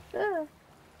 Ah.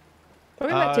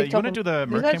 Probably might take you top want to do of- the There's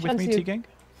Merc no camp with me, chance you- Tegank?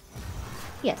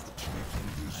 Yes.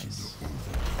 Nice.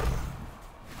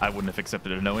 I wouldn't have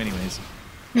accepted a no anyways.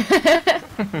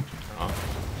 There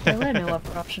were no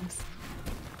other options.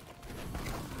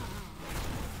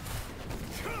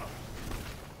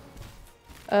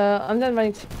 I'm done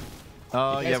running.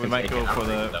 Oh You guys yeah, we can might take go it for out,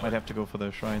 the though. might have to go for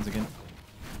the shrines again.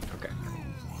 Okay.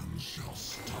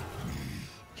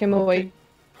 Came away.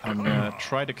 I'm gonna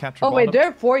try to capture. Oh wait, bottom. there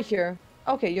are 4 here.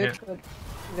 Okay, you're Yeah. good.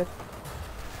 Good.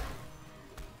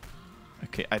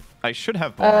 Okay, I should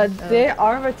have. Bottom. They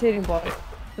are rotating ball.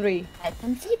 3. I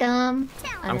can see them.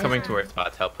 I'm coming towards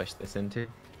bot to help push this into.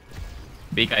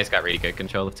 B guy's got really good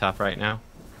control of top right now.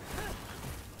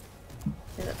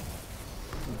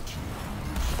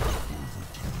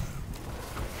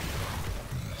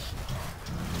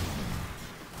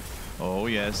 Oh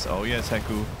yes,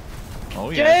 Heccu. Oh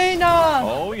yes. Jaina!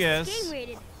 Oh yes.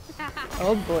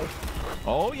 Oh boy.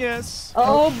 Oh yes.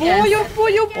 Oh boy, Yes. oh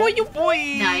boy, oh boy, oh boy!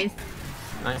 Nice.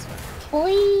 Nice.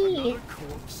 Boy.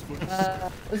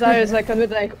 Zarya's like,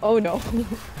 oh no.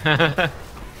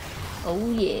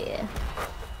 Oh yeah.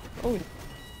 Oh.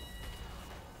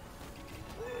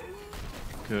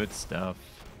 Good stuff.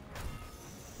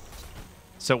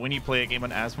 So when you play a game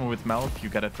on Asthma with Malf, you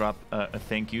gotta drop a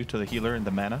thank you to the healer and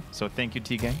the mana. So thank you,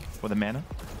 Tegank, for the mana.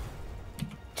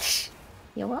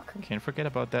 You're welcome. Can't forget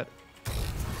about that.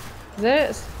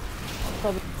 This.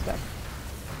 Probably back.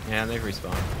 Yeah, they've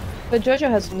respawned. But Jojo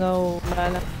has no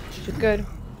mana, which is good.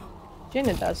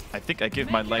 Jaina does. I think I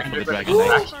give my life for the Dragon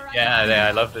Knight. Yeah,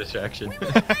 I love distraction.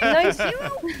 Nice.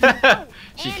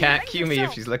 She can't cue me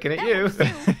if she's looking at you.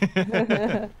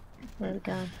 Well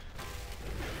done.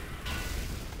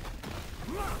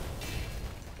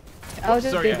 I'll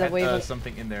just Sorry, get the I wave. had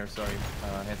something in there. Sorry,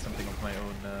 I had something of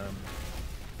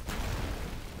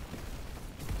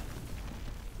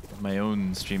my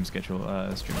own stream schedule.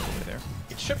 Stream over there.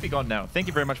 It should be gone now. Thank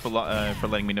you very much for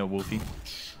letting me know, Wolfie.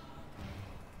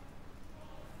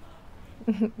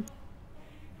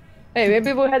 Hey,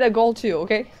 maybe we had a goal too,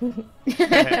 okay?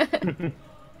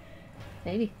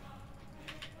 Maybe.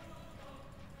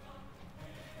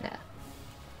 Yeah.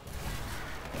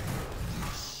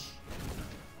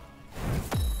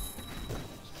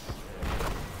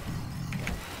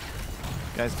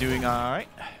 Guys doing all right?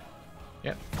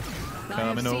 Yep.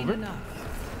 Coming over.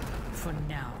 For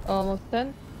now. Almost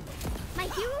done. My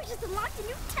hero just unlocked a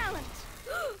new talent.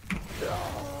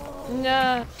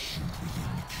 Nah.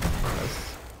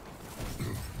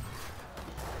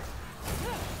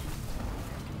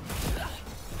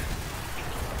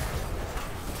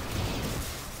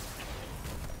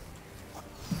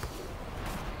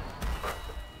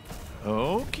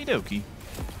 Okie dokie.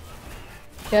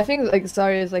 Yeah, I think like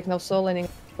Zarya is like now soul laning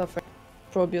stuff for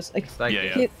Probius. Like, Like,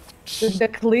 Yeah. the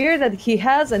clear that he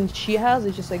has and she has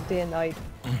is just like day and night.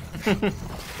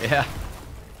 yeah.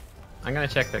 I'm gonna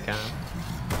check their count.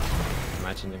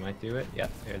 Imagine they might do it. Yeah,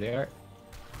 here they are.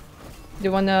 Do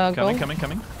you wanna go?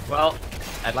 Coming. Well,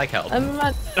 I'd like help. I'm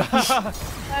on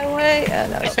my way.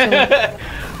 No, it's still-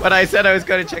 When I said I was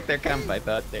going to check their camp, I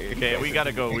thought they. Okay, we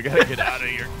gotta go. We gotta get out of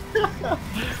here.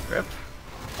 Rip.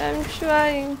 I'm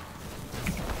trying.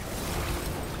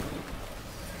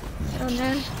 Oh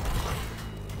no.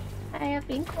 I have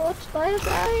been caught by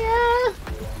Zarya.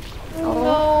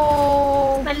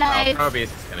 Oh My Oh, life. Probius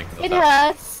is gonna kill It top.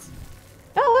 hurts.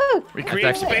 no! Oh, Recreate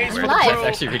That's actually space for the worth. pro. That's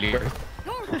actually really worth.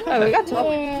 oh, we got top.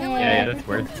 Yeah, that's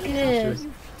worth. Good.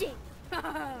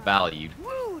 Valued.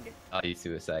 Value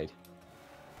suicide.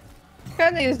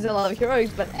 Kinda used a lot of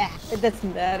heroics, but it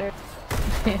doesn't matter.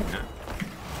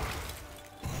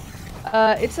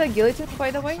 It's a guillotine, by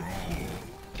the way.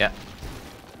 Yeah.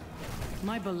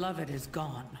 My beloved is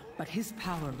gone, but his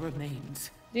power remains.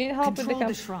 Do you need help with the Control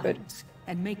the camp? Good. shrines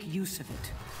and make use of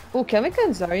it. Oh, can we get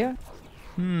Zarya?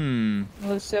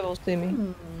 Let's see, will see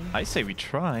me. I say we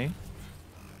try.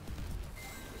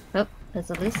 Oh, there's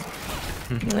a list.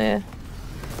 Yeah.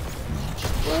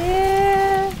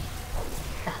 Yeah.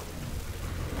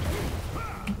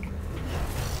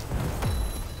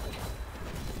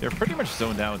 They're pretty much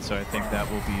zoned out, so I think that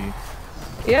will be.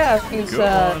 Yeah, I think it's Good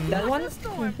one. that one.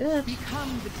 Good.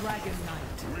 Become the Dragon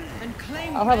Knight and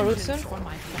claim I'll have a root vengeance soon. for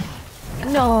my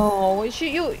family. No,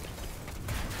 you.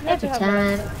 Every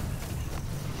time.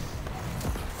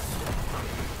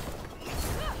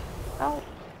 Ow.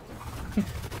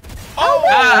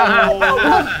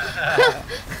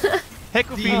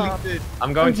 Heccu feed.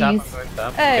 I'm going top. jeez. I'm going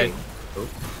top. Hey. Okay. Oh.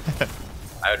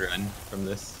 I would run from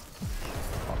this.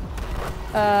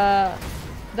 That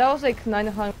was like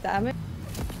 900 damage.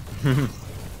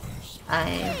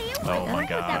 I Oh my I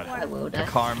god. will The die.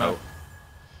 karma.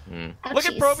 Look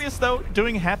at Probius though,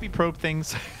 doing happy probe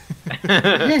things.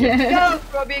 Go,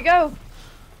 Proby, go!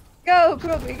 Go,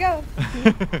 Proby, go!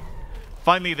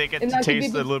 Finally, they get to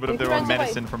taste a little bit of their own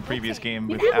medicine from previous game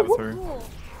with Avatar.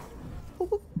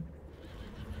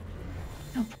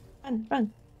 Run,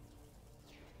 run.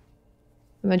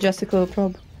 Majestic little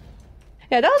probe.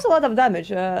 Yeah, that was a lot of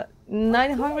damage.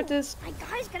 900 is My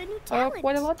guy's got a new talent.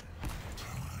 quite a lot.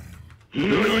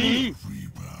 I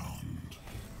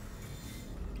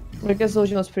guess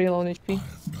Zojin was pretty low on HP.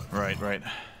 Right, right.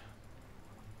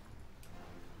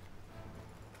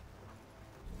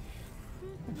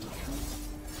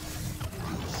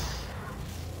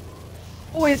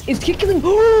 Oh, is he killing?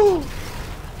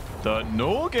 The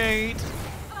no gate.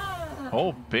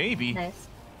 Oh, baby. Nice.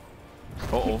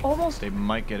 Uh-oh. Almost They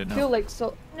might get it now. feel like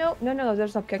so. No,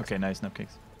 there's Nubkeks. Okay, nice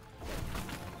Nubkeks.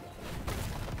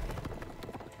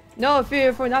 No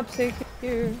fear for Nubkeks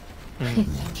here.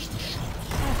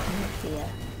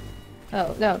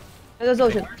 Oh no, there's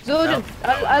Zojin. Zojin.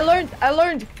 I learned.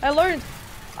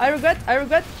 I regret.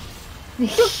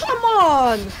 Come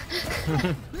on.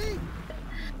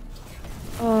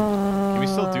 Can we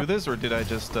still do this, or did I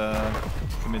just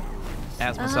commit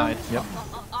asthmacide? Yep.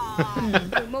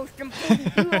 The most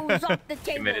important heroes off the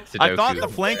table. Committed to I thought the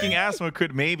flanking asthma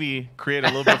could maybe create a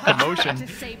little bit of commotion. To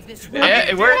save this Yeah,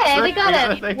 it works. Yeah, they got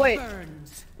it. Works. Wait,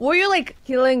 burns. were you like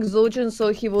killing Zojin so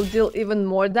he will deal even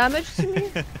more damage to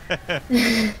me?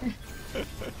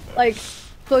 Like,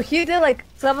 so he did like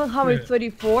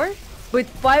 734 with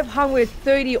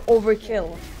 530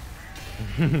 overkill.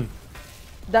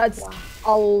 That's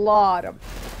a lot of.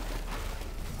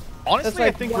 Honestly,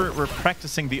 like I think we're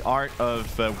practicing the art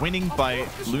of winning by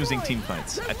losing team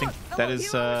fights. I think that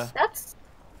is.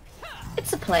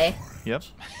 It's a play. Yep.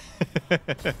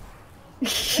 You're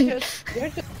just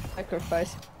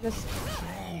sacrifice. Just.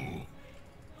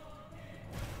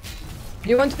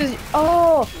 You want to?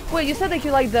 Oh, wait! You said that you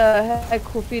like the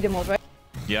Heccu feed emote, right?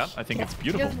 Yeah, I think it's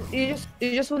beautiful. You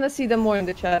just want to see them more in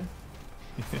the chat.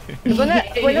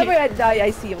 Whenever I die, I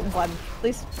see one.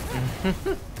 Please.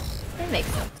 That makes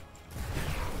sense.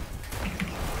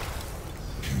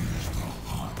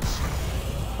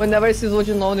 Whenever I see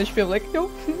Zojin low on HP, I'm like, no,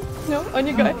 no, on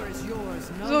you guy. Power is yours,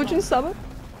 no Zojin summer.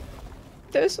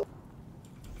 There's.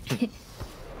 Please.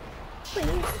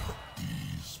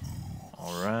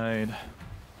 All right.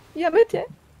 Yeah, but yeah.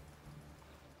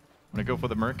 Wanna go for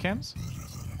the Merc cams?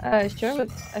 Sure,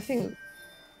 but I think.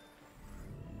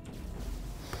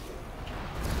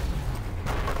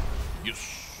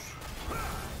 Yes.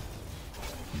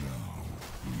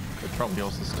 Could probably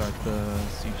also start the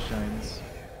Siege Shines.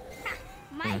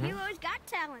 My hero's got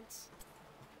talents.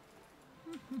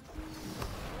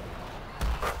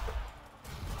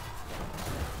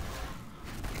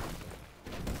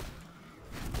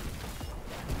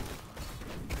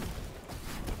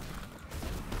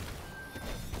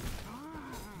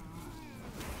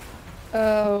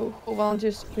 Who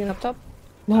volunteers to clean up top?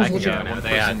 I can Yeah, go now. one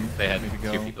They had person maybe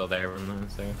go. 2 people there from them,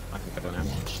 so I can go now.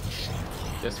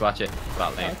 Just watch it.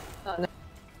 Bot lane. Oh, no.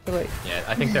 Wait, Yeah,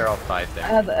 I think they're all 5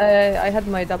 there. I had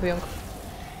my W on.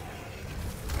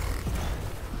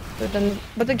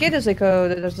 But the gate is like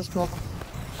there's a smoke.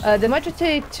 They might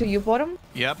rotate to you bottom.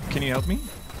 Yep. Can you help me?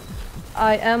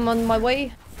 I am on my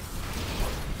way.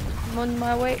 I'm on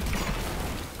my way.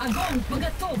 I'm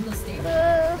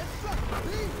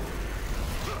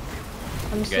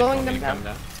You guys slowing want me them to come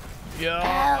down.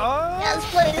 Yeah.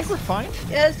 Yes, I think please. we're fine.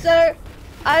 Yes, sir.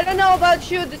 I don't know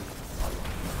about you.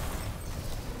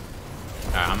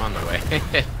 I'm on the way.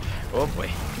 Oh boy.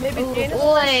 Maybe Oh Jaina?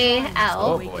 boy. Oh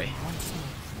Ow. boy.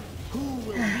 Who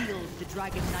will wield the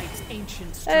Dragon Knight's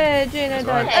ancient strength? Hey, Jaina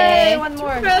died. Hey, Hey, one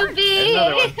more. Ruby.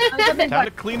 Another one. I'm coming Time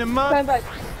to back. clean him Coming up. back.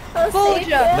 Oh, Told save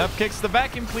ya. it. Nubkeks the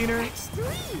vacuum cleaner.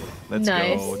 Let's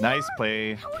Nice. go. Nice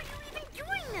play. How are you even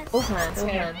doing this? Oh man, oh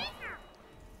man.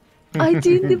 I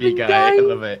didn't Big even guy. die. I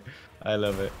love it. I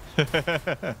love it.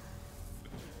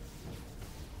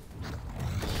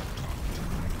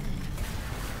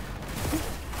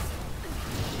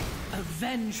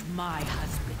 Avenge my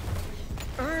husband.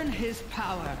 Earn his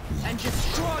power and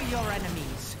destroy your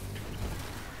enemies.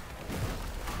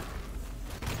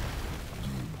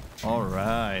 All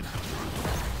right.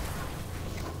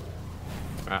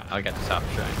 Alright, I'll get the top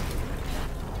shrine.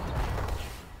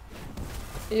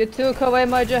 You took away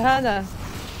my Johanna.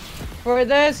 For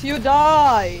this, you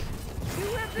die. You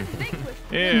have been vanquished.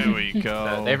 Here we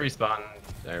go. They respawn.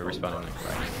 They're respawning like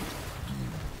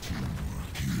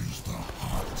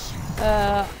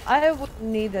right. I would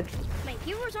need a. My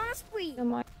hero's on a spree. I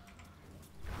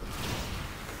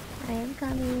am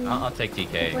coming. I'll take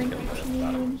TK and kill the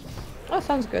bottom. Oh,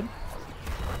 sounds good.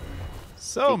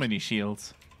 So many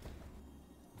shields.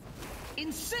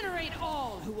 Incinerate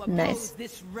all who Nice. oppose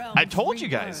this realm. I told you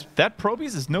guys, that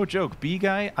Probies is no joke. B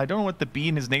guy, I don't know what the B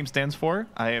in his name stands for.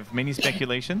 I have many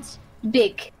speculations.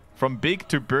 Big. From big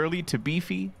to burly to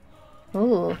beefy.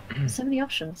 Ooh, so many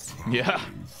options. Yeah.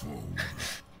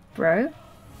 Bro.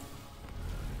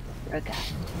 Okay.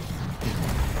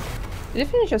 Did you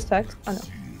finish your stacks? Oh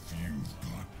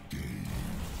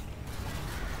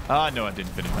no. No, I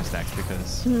didn't finish my stacks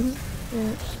because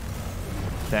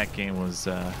that game was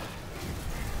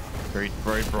very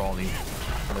brawly.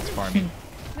 Let's farming.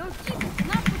 No secret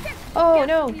cannot protect Oh against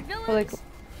no. these villains. Well, like,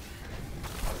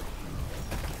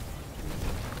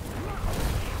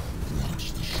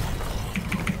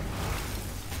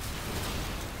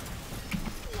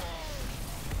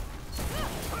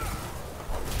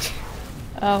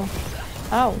 oh.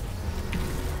 Ow.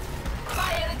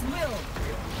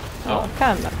 Oh,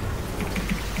 come on.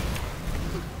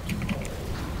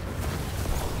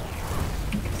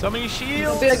 So many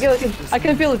shields. Feel the guillotine. I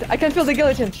can feel it. I can feel the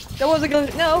guillotine. There was a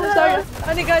guillotine. No, sorry.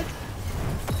 Honey, guys.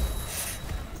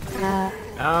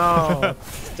 Oh,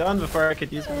 it's done before I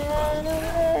could use it.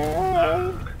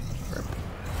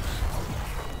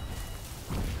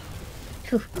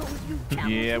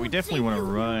 Yeah, we definitely want to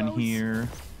run here.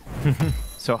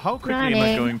 So how quickly am I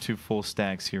Running. going to full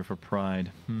stacks here for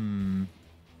Pride? I'm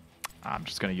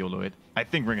just gonna YOLO it. I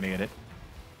think we're gonna get it.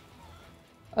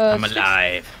 I'm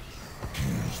alive.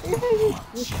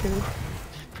 Shoot.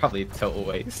 Probably a total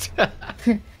waste.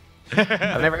 I've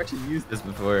never actually used this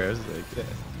before. I was like, yeah.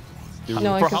 let's do it.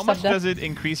 No, I For can how stop much that. does it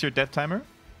increase your death timer?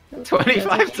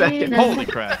 25 seconds. Holy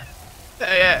crap.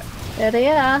 Yeah. There they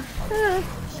are.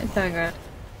 It's going good.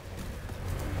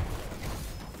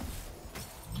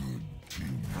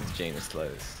 This Jane is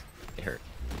slows. It hurt.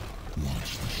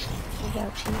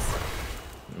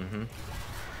 Mm-hmm.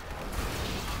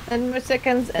 10 more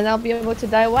seconds and I'll be able to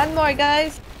die. One more,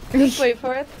 guys. Just wait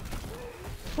for it.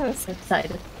 I'm so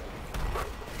excited.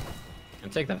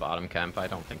 And take the bottom camp. I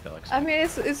don't think they'll I accept. mean,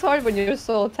 it's hard when you're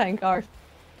solo tank Art.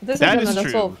 This That isn't is a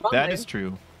solo true. front That line. is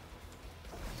true.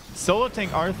 Solo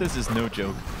tank Arthas is no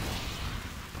joke.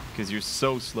 Because you're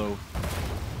so slow.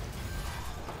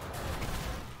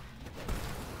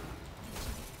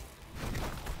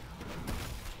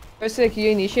 First, like you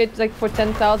initiate like for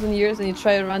 10,000 years and you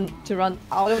try to run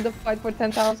out of the fight for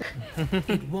 10,000.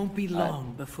 It won't be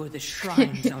long before the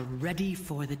shrines are ready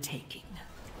for the taking.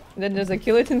 Then there's a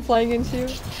guillotine flying into you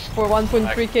for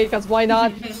 1.3k, because why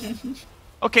not?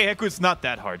 Okay, Heccu, it's not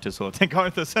that hard to solo tank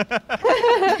Arthas.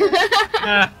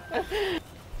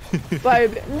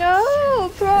 But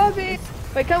no, probably.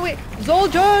 Wait, can we?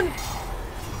 Zoljan!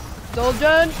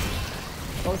 Zoljan!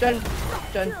 Zoljan!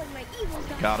 Feeling my evil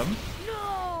guy. Got him.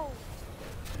 No.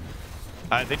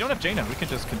 They don't have Jaina. We can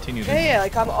just continue this. Yeah,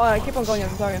 like I keep on going. I'm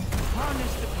sorry.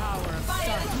 Harness the power of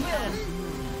sun.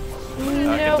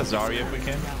 Get the No. Zarya if we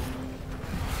can.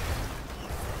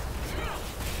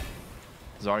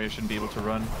 Zarya shouldn't be able to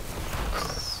run.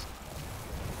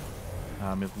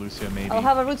 If Lucia maybe. I'll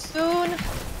have a root soon.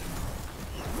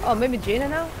 Oh, maybe Jaina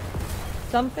now?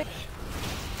 Something?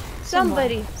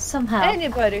 Somebody. Somehow.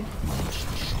 Anybody.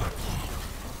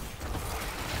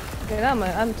 Okay, now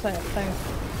I'm tired.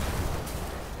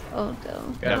 Oh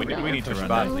no. Yeah, we we need to push run.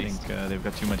 bot, I please. think they've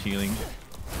got too much healing.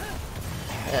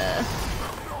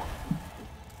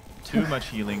 Too much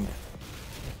healing.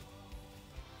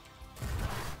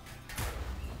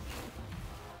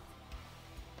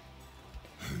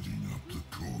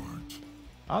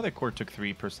 Oh, the core took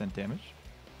 3% damage.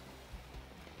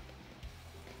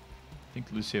 I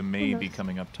think Lucia may be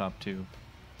coming up top too.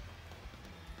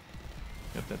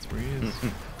 Yep, that's where he is.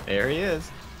 There he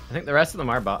is. I think the rest of them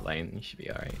are bot lane. You should be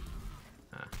alright.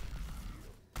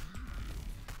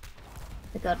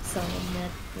 They got someone in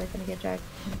mid. They're gonna get dragged.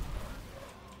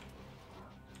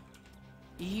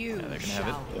 You they're gonna have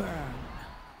shall it. burn.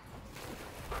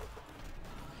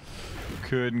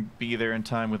 Couldn't be there in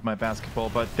time with my basketball,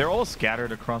 but they're all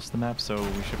scattered across the map, so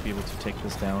we should be able to take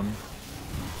this down.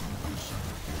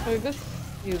 Very good.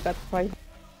 You got fight.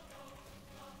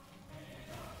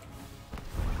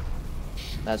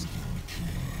 That's.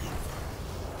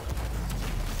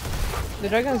 The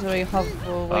dragons already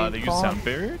have They use Sound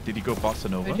Barrier. Did he go Bossa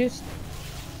Nova? Just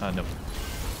No.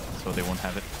 So they won't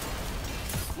have it.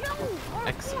 No. Our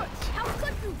Excellent. fort. How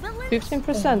could you, villain?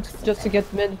 15% just to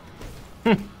get mid.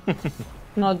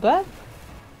 Not bad.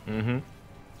 Mm-hmm.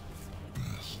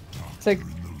 It's like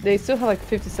they still have like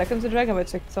 50 seconds to dragon,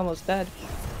 but it's almost dead.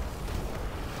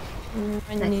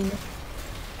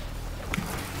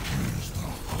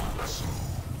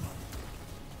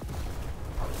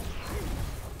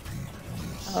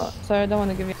 Oh, sorry, I don't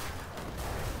want to give you.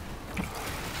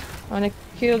 I wanna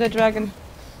kill the dragon.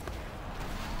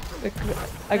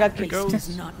 I got This killed.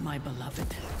 is not my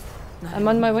beloved. Not I'm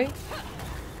on my way.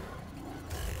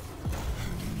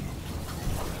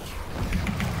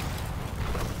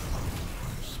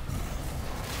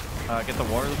 Get the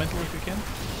war elemental if we can.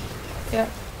 Yeah.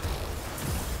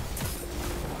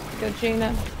 Get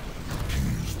Jaina.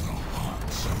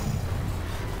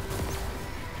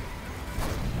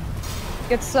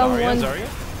 Get someone. Zarya?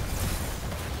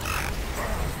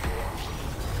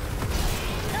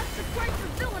 That's the price of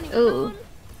villainy, Ooh. villain.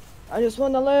 I just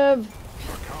wanna live.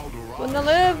 Wanna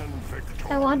live.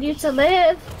 I want you to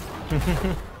live.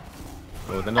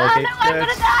 Oh, the Oh Nubkeks no, I'm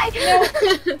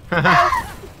good. gonna die.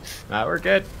 Ah, we're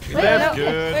good. We Wait, live. no.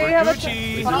 Good. Wait, We're have a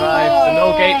Gucci. We Oh. survived. The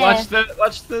Nubkake. Yeah.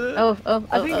 Watch the. Oh.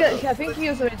 I think he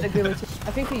used already the ability.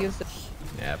 I think he used it.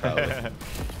 Yeah, probably.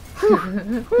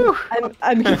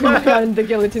 I'm keeping my eye on the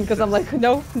guillotine because I'm like,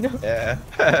 no. Yeah.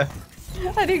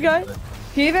 I think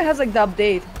he even has like the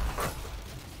update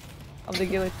of the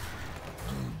guillotine.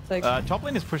 It's like, Top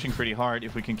lane is pushing pretty hard.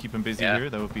 If we can keep him busy Yeah. here,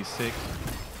 that would be sick.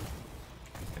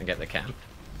 And get the camp.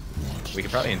 We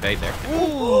could probably invade there.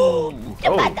 Ooh.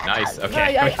 Oh, nice.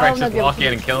 Okay, No, we try I'll to not just be able walk to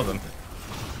in and kill them.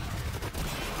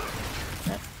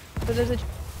 so there's a.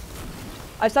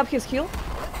 I stopped his heal.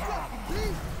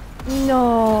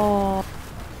 No,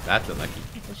 That's unlucky.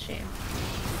 It's a shame.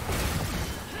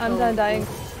 I'm done dying.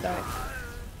 Sorry.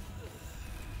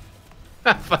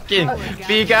 Fucking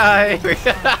big guy.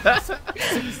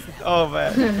 Oh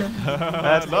man,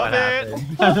 that's Love what it.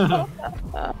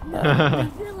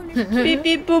 happened. Beep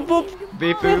beep boop boop.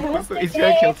 Beep boop, boop, boop. He's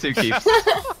gonna kill 2 keeps.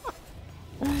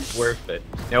 Worth it.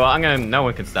 You know what? No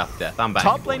one can stop death. I'm back.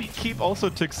 Top lane keep also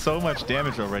took so much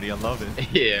damage already. I love it.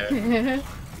 Yeah.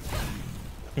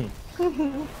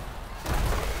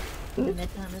 Mid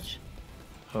damage.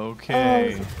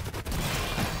 Okay.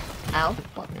 Ow.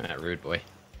 Ah, rude boy.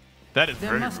 That is There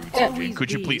very must rude. always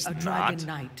Could you be please a not dragon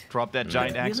knight. drop that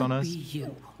giant axe on Will it us? be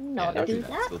you? Not Yeah, do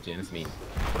that. Still Jan's mean.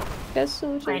 Guess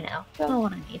so. I know. Not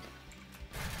what I need.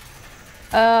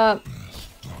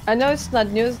 I know it's not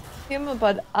news to him,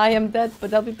 but I am dead.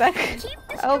 But I'll be back.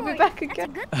 I'll be back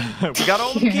again. We got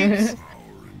all the keeps.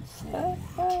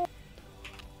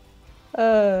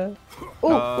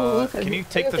 Can you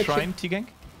take the shrine, Tegank?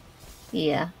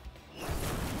 Yeah.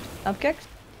 Nubkeks?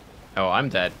 Oh, I'm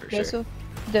dead for sure. Desu?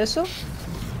 Desu?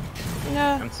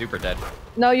 No. I'm super dead.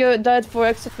 No, you're dead for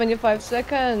extra 25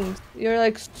 seconds. You're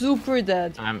like super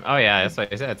dead. Oh yeah, that's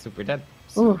what I said. Super dead.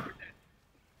 Ooh.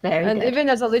 Very And good. even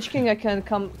as a Lich King, I can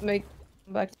come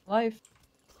back to life.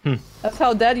 Hmm. That's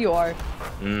how dead you are.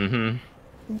 Mm-hmm.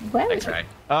 Where I is it?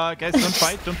 try. Guys, don't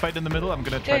fight. Don't fight in the middle. I'm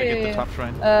gonna try to get the top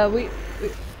shrine. We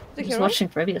I'm just watching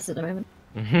Fribius at the moment.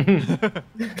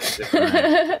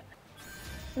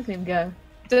 Look at him go.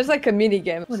 There's like a mini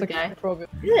game. What It's a like guy. a program.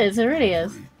 It is, it really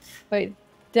is. Wait.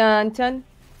 Dun dun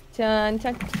dun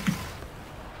dun.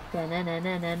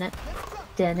 Da-na-na-na-na-na.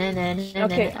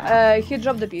 Okay. He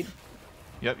dropped the bead.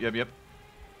 Yep.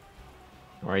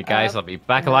 Alright guys, I'll be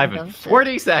back alive in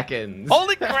 40 seconds.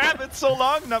 Holy crap! It's so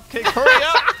long, Nubkake. Hurry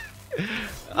up!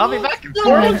 I'll be back in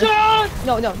 40 seconds.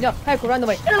 No. Heccu, run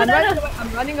away.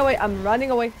 I'm running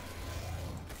away.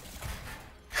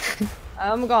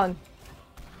 I'm gone.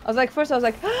 First I was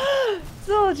like,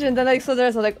 Soldier, then I saw the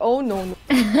rest, I was like, oh no.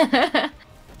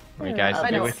 Alright guys, I I'll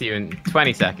be know. with you in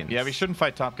 20 seconds. Yeah, we shouldn't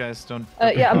fight top, guys. Don't.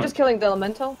 Yeah, I'm just killing the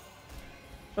elemental.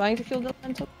 Trying to kill the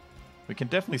elemental. We can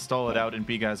definitely stall it out, and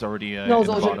B guy's already No, in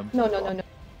the Soldier. bottom.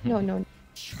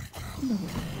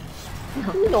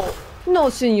 No,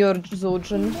 Senor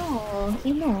Soldier.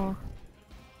 No.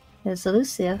 There's a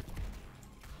Lucia.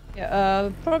 Yeah,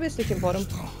 probably sticking bottom.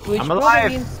 Which I'm probably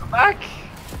alive! means I'm back!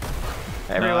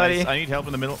 Everybody! Nice. I need help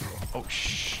in the middle. Oh,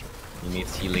 shh. He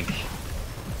needs healing.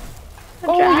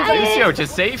 Oh, Lucio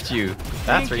just saved you!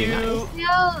 That's Thank really you.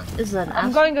 nice. Is that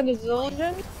I'm going on the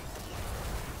Soldier.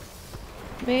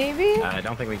 Maybe? I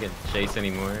don't think we can chase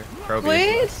anymore. Proby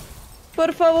Please?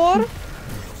 Por favor?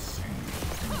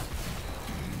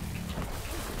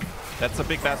 That's a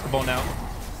big basketball now.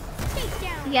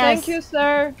 Yes. Thank you,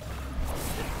 sir.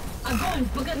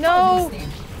 No!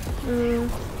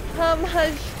 How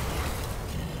much?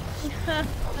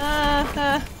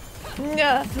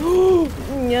 Yeah.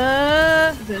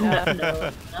 Yeah.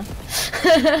 No.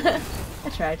 I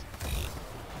tried.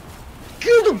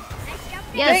 Good.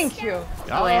 Yes. Thank you.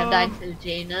 Oh wait, I'm dying to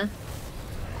Jaina.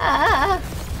 Ah!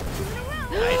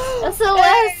 Nice.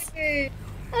 SOS! Hey.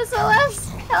 SOS!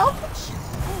 Help!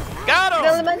 Got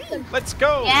him! Let's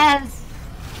go! Yes!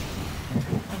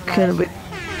 Can we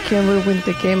win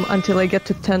the game until I get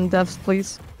to 10 deaths,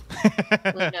 please?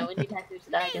 Wait, no, we need Heccu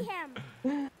to die again.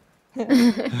 Mayhem.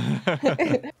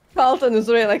 Carlton is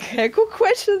really like, Heccu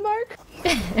question mark?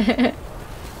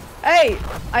 Hey,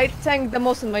 I tanked the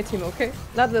most in my team, okay?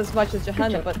 Not as much as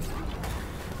Johanna, but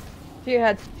she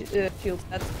had shield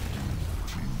stats.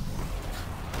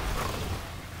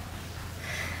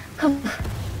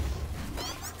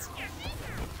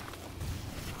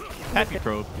 Happy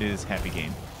probe is happy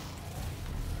game.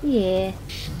 Yeah.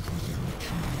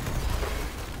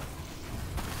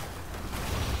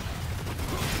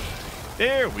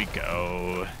 There we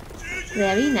go.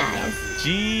 Very nice.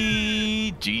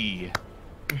 GG.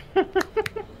 Oh,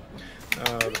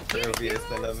 the Probius,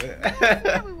 I love it.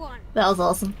 Everyone, That was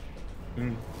awesome.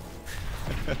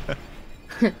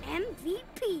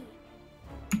 MVP.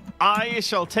 I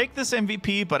shall take this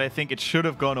MVP, but I think it should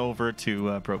have gone over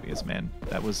to Probius, man.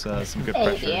 That was some good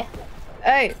pressure. Yeah.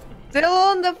 Hey, still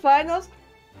on the finals?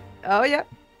 Oh yeah.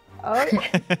 Oh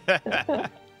yeah.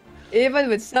 Even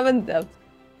with 7 deaths.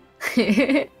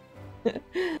 Here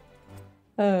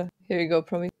you go,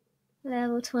 Promi.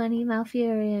 Level 20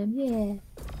 Malfurion, yeah.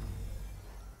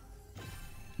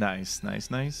 Nice, nice,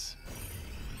 nice.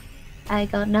 I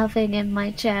got nothing in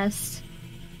my chest.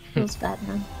 Feels bad,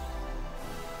 man.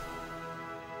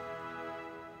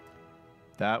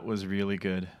 That was really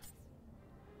good.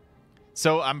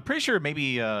 So I'm pretty sure maybe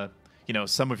you know,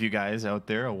 some of you guys out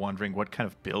there are wondering what kind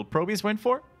of build Probius went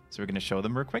for. So we're gonna show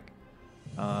them real quick.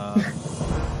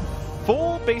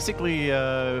 Full, basically,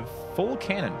 full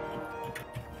cannon.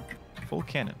 Full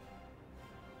cannon.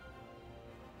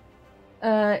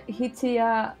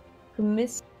 Hitia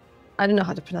Kumis. I don't know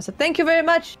how to pronounce it. Thank you very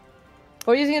much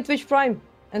for using a Twitch Prime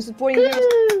and supporting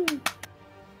Heroes.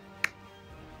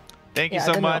 Thank you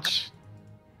so much.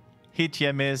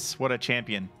 Hitia Miss, what a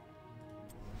champion.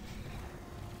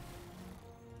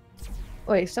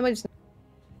 Wait, somebody just...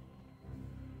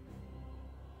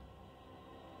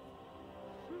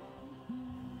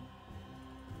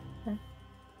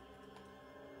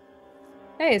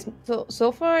 Hey,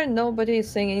 so far nobody is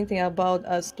saying anything about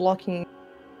us blocking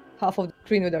half of the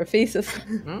screen with our faces.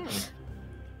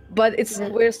 But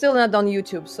we're still not on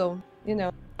YouTube, so you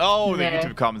know. Oh, the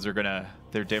YouTube comments are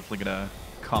they're definitely gonna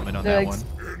comment on that one.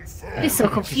 I'm so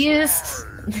confused.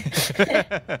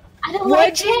 I don't Why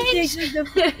like change.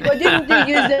 Why didn't they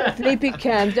use the flippy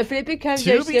cam? The flippy cam.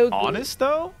 To be honest,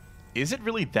 though, is it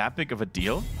really that big of a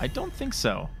deal? I don't think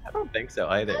so. I don't think so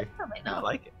either. Probably I not.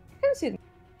 like it. I can see it.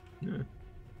 Yeah.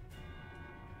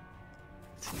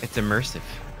 It's immersive.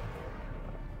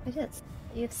 It is.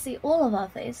 You get to see all of our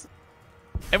faces.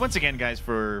 And once again, guys,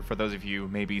 for those of you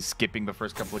maybe skipping the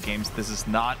first couple of games, this is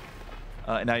not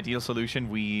an ideal solution.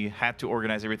 We had to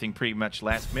organize everything pretty much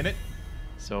last minute,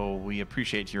 so we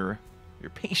appreciate your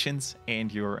patience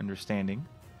and your understanding.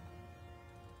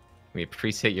 We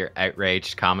appreciate your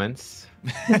outraged comments.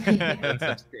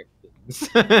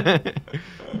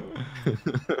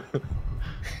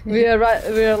 We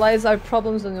realize our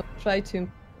problems and we'll try to,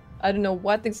 I don't know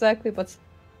what exactly, but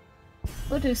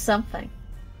We'll do something.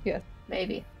 yeah,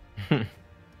 Maybe.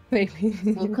 maybe.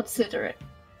 We'll consider it.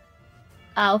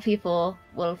 Our people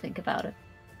will think about it.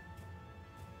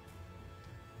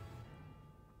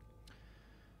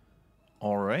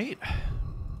 All right.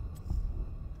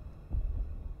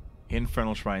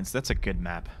 Infernal Shrines. That's a good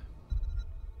map.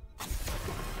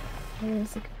 It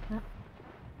is a good map.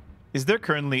 Is there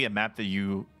currently a map that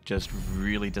you just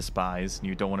really despise and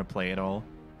you don't want to play at all?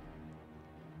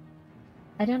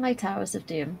 I don't like Towers of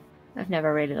Doom. I've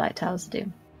never really liked Towers of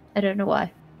Doom. I don't know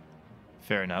why.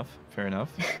 Fair enough. Fair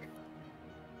enough.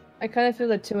 I kind of feel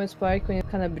like too much Spark when you're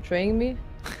kind of betraying me.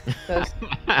 Because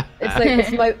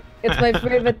it's like it's my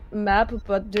favorite map,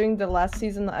 but during the last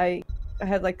season I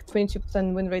had like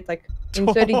 22% win rate like in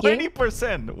 30 games.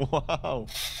 20%. Wow.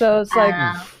 So it's like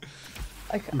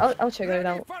I'll check it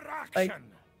out. Like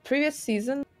previous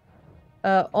season,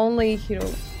 only hero.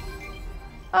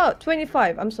 Oh,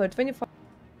 25. I'm sorry, 25.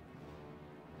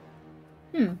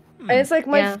 And it's like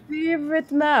my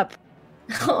favorite map.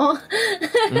 So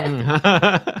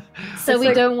we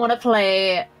like... don't want to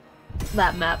play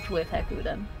that map with Heccu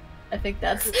then. I think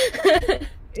that's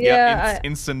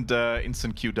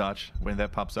instant Q dodge when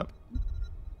that pops up.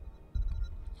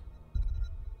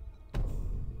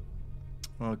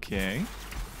 Okay.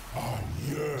 I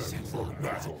yearn for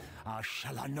battle. I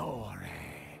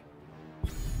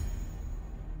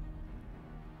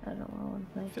don't know what I want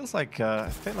to play. Feels like I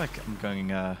feel like I'm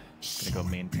gonna go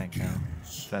main tank now.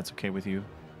 If that's okay with you.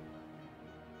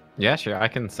 Yeah, sure. I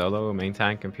can solo main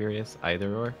tank Imperius,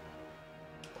 either or.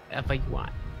 Whatever you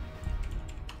want.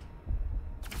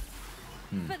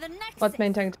 For the next What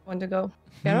main tank do you want to go?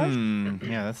 Garage?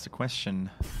 Yeah, that's the question.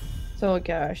 So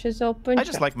Garage is open. I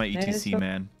just like my ETC,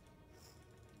 man.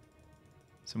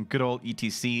 Some good old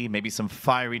ETC, maybe some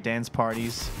fiery dance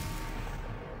parties.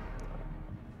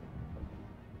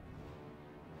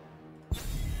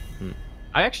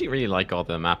 I actually really like all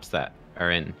the maps that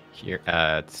are in here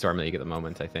Storm League at the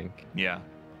moment, I think. Yeah.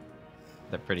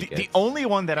 They're pretty good. The only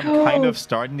one that I'm kind of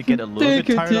starting to get a little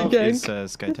bit tired of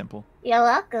is Sky Temple. You're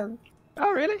welcome.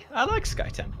 Oh, really? I like Sky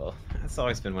Temple. That's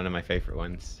always been one of my favorite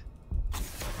ones.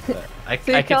 But I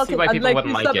See, can see why people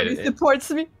wouldn't like somebody it. supports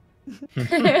me.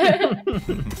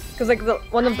 Because like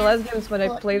one of the last games when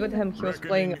I played with him, he was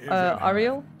playing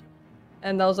Ariel,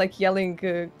 and I was like yelling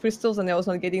crystals, and I was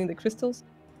not getting the crystals.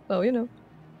 So you know,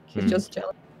 he's just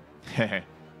jealous. They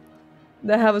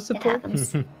have a support.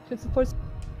 She supports.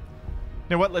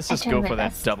 You know what? Let's just go for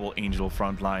that double angel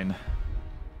front line.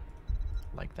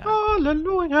 Like that.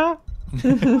 Hallelujah.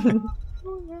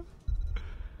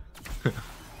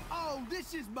 Oh,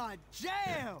 this is my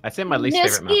jam. I'd say my least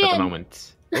favorite map at the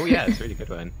moment. Oh yeah, it's a really good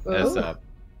one. It's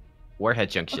Warhead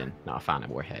Junction. Not a fan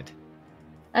of Warhead.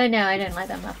 Oh no, I don't like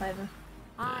that map either.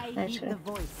 I need the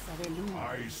voice of illusion.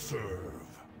 I serve.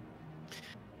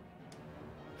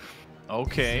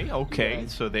 Okay, okay.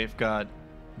 So they've got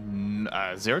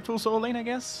Zeratul solo lane, I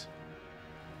guess?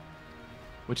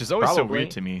 Which is always so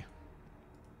weird to me.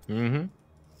 Mm-hmm.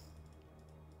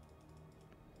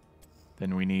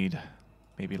 Then we need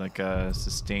maybe like a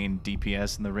sustained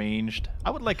DPS in the ranged. I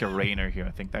would like a Rainer here.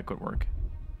 I think that could work.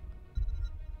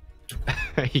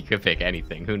 He could pick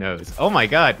anything. Who knows? Oh my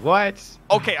god, what?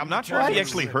 Okay, I'm not sure if he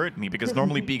actually heard me because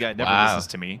normally B-Guy never listens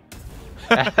to me.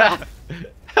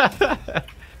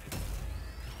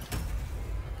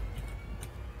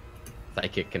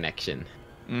 Psychic connection.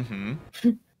 Mm-hmm.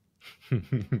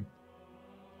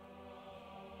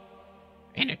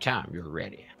 Anytime you're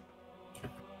ready.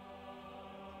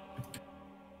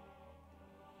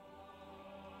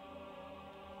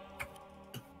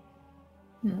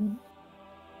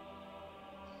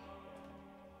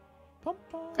 Oh,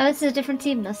 this is a different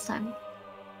team this time.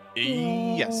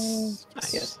 Yes.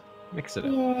 Nice. Yes. Mix it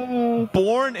up. Yay.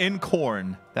 Born in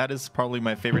Corn. That is probably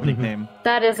my favorite nickname.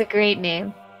 That is a great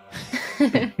name.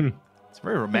 It's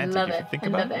very romantic I love if it. you think I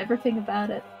about love it. everything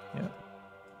about it.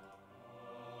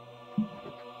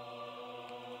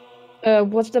 Yeah.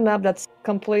 What's the map that's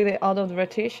completely out of the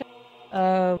rotation?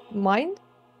 Mind?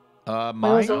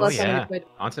 Mine? Oh yeah.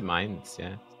 Haunted Mines,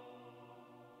 yeah.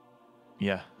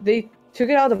 Yeah. They took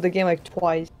it out of the game like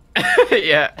twice.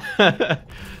 Yeah.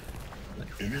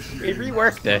 We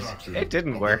reworked it. It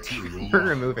didn't work. We're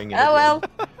removing it. Oh well.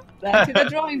 Back to the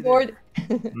drawing board.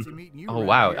 Oh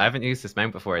wow, I haven't used this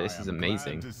mount before. This is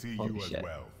amazing. Holy shit.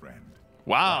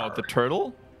 Wow, the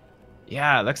turtle?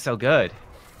 Yeah, it looks so good.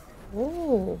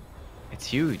 Ooh. It's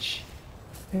huge.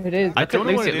 It is. I don't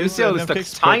know what it is. Lucio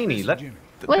looks tiny. Look.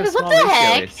 What the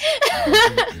heck?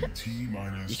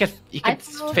 You could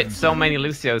fit so many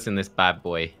Lucios in this bad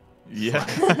boy. Yeah.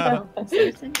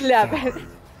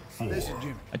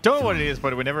 I don't know what it is,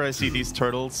 but whenever I see these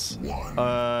turtles,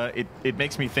 it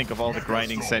makes me think of all the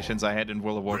grinding sessions I had in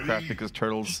World of Warcraft because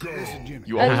turtles,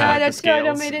 you always have the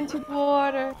scales. made into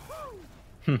water.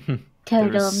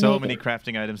 There's so many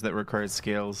crafting items that require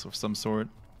scales of some sort.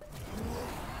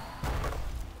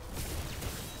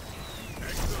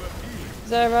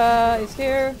 Zara is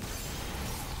here.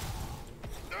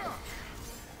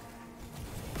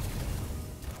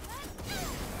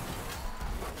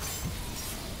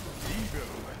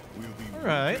 All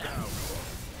right.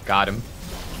 Got him.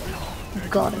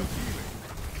 Got him.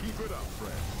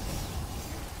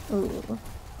 Ooh.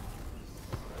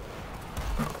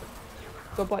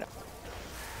 Go bottom.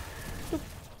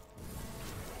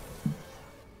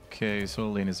 Okay, so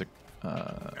lane is a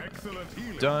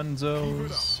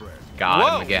Dunzos.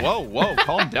 Got him again. Whoa,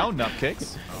 calm down,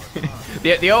 Nubkeks.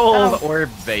 the old orb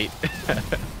bait.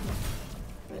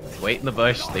 Wait in the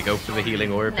bush. They go for the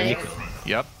healing orb.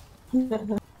 Yep.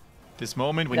 This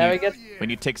moment when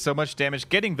you take so much damage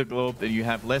getting the globe that you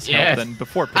have less health than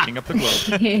before picking up the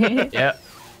globe. Yep.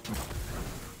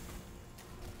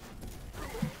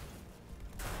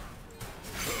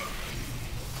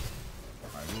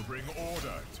 I will bring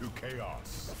order to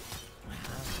chaos.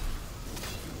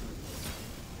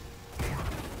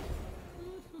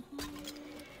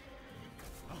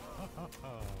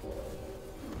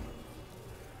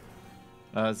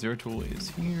 Zeratul is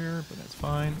here, but that's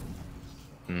fine.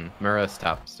 Mura's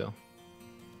top still.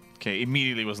 Okay,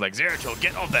 immediately was like, Zeratul,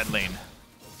 get off that lane.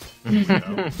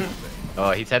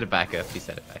 Oh, he's headed back up. He's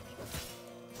headed back.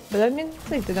 But that means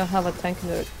like they don't have a tank in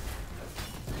the.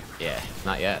 Yeah,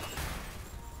 not yet.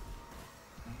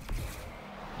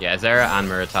 Yeah, Zera and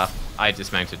Mura top. I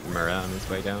dismounted Mura on his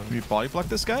way down. Can we body block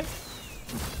this guy?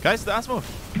 Guys, the last move.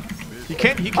 He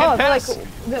can't Oh, pass. like,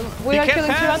 we are can't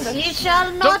killing pass. Tyrande. You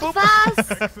shall not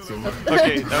pass!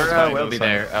 Okay, that was fine, will that be was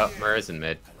there. Oh, Mura's in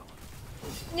mid.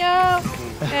 No!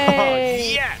 fine.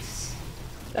 Hey! Yes!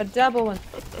 A double one.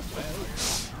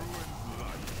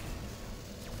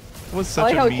 It was I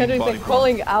like such how a mean Kendric's body like bomb.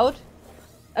 calling out.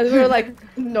 And we were like,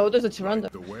 no, there's a Tyrande.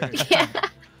 Yeah.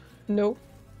 No.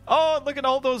 Oh, look at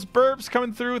all those burbs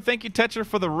coming through. Thank you, Tetra,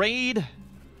 for the raid.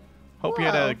 Hope you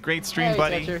had a Whoa. great stream, Hey,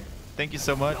 buddy. Tetra. Thank you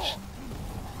so much.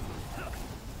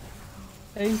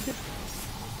 Thank you.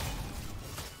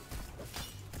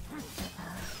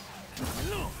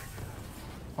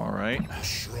 All right.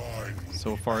 Shrine will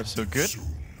So be far, so good. soon.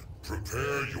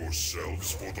 Prepare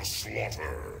yourselves for the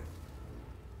slaughter.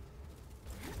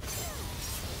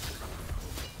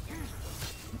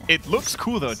 It looks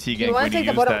cool though, Tegank, You wanna when you take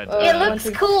the use bottom, that. It one looks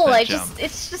thing- cool. that I jump.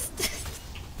 it's just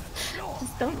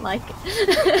don't like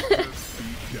it.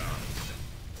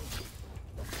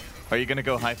 Are you gonna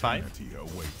go high five? Eternity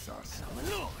awaits us.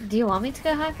 Do you want me to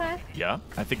go high five? Yeah,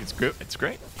 I think it's good. It's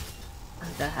great. I'll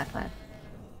go high five.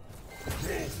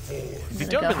 They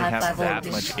gonna don't go really high have five all that of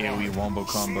these. much AoE wombo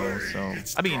combo, so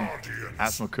I mean,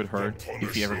 Asmo could hurt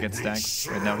if he ever gets stacks.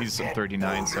 Right now he's at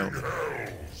 39, so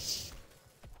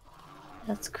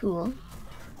That's cool.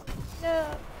 No.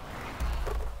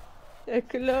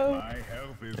 Hello. My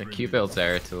help is The Q builds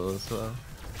Zeratul as well.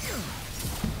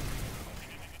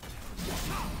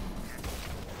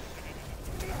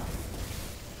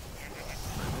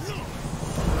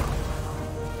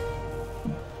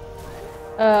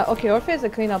 Okay, Orpheus is a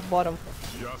clean up bottom.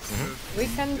 We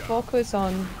can focus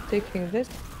on taking this.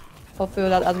 Hopefully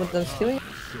without Admon stealing.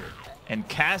 and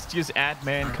Castius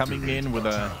Adman coming in with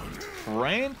a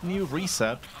brand new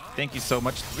reset. Thank you so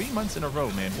much. 3 months in a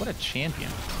row, man. What a champion.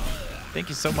 Thank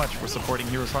you so much for supporting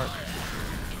Heroes Hearth.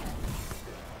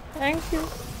 Thank you.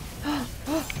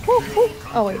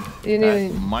 Oh wait, you That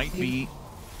need might be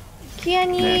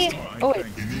Kenny! nasty. Oh wait,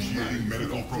 initiating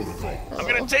medical protocol. I'm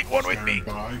gonna take one with me.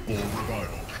 By for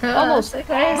revival. almost. So Burn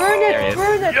close. There he it, is.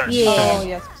 burn it. Yeah. Oh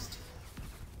yes.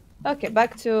 Okay,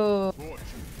 back to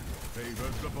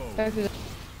Favors the bold. the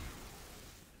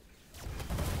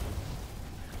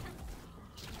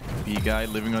B guy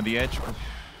living on the edge.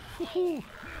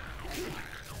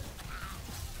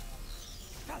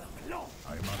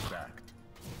 I must act.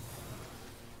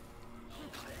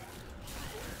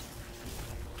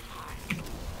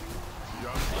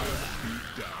 Justice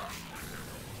be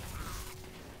done.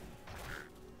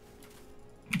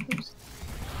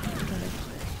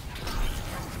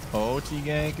 Oh,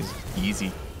 Tegank is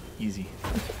easy. Easy.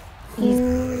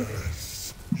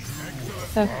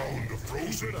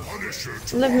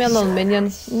 leave me alone, minion.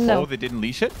 Oh, No. they didn't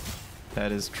leash it?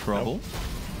 That is trouble.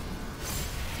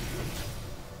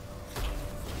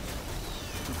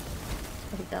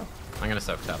 There we go. I'm gonna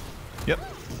soak top. Yep.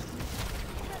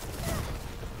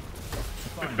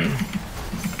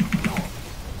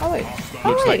 Oh wait. Looks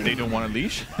Oh, like wait. they don't want to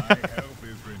leash. My help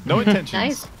is renewed. No intentions.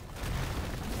 Nice.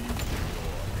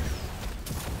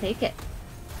 Take it.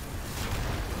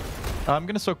 I'm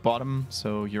gonna soak bottom,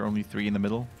 so you're only 3 in the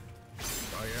middle. I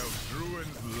have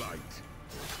Druin's light.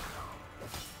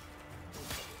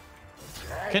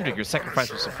 Kendric, your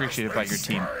sacrifice was appreciated by your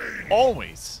team.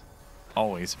 Always.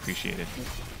 Always appreciated.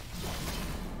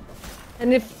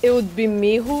 And if it would be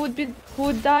me who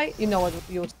would die, you know what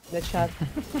you would say in the chat.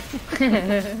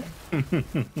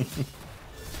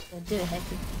 Let's do it,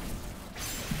 Heccu.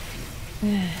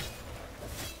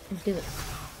 Let's do it.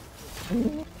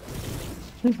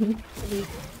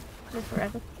 Live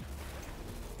forever.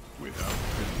 Without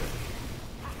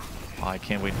Oh, I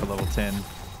can't wait for level 10.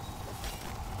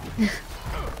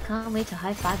 Can't wait to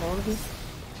high five all of you.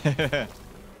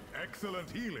 excellent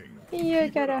healing. You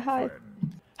gotta hide.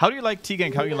 How do you like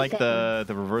Tegank? How do you like the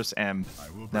reverse amp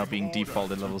now being order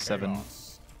default at level to 7?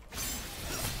 chaos.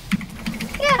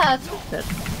 Yeah, it's good.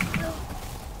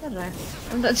 I don't know.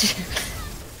 I'm not sure.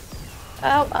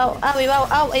 Ow, ow, ow, ow, ow,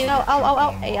 ow, ow, ow,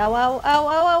 ow, ow, ow, ow,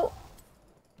 ow, ow.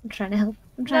 I'm trying to help.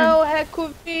 I'm trying No,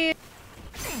 Heccu be.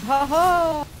 Ha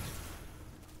ha.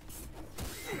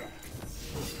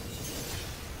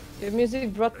 The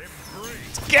music brought.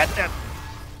 Get that!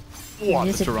 What?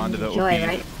 Music Tyrande the joy, OP.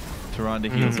 right?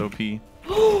 Tyrande heals OP. Did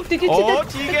you see Oh, that?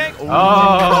 Tegank!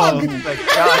 Oh, the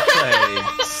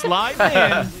gameplay. Slide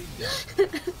in!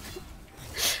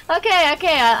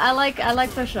 Okay. I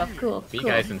like push off. Cool. You cool.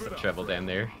 guys in some trouble down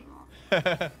there.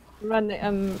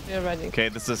 Running, we're running. Okay,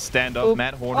 this is a stand-up. Oh.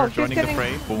 Matt Horner Oh, he's joining the getting-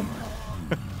 fray. Boom.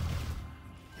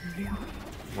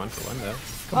 1 for 1 though.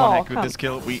 Come on, Oh, Heccu, with come. this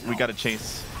kill. We gotta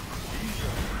chase.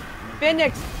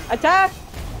 Phoenix, attack!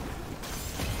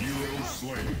 Hero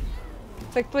slain.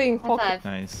 It's like playing High hockey. five.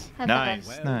 Nice. High Nice.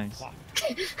 five. Nice.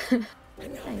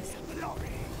 Nice.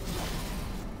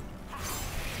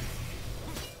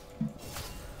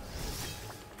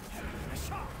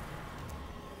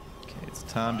 Okay, it's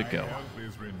time to go. Health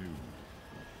is renewed.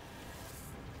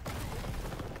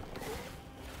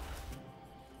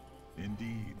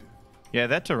 Indeed. Yeah,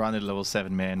 that Tyrannid level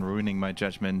 7 man ruining my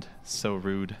judgment. So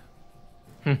rude.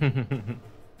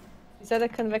 Is that a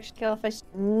convection killifish?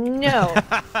 No.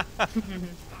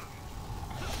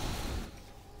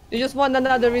 You just want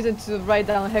another reason to write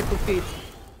down Heccu feet.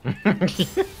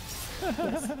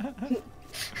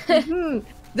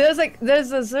 There's a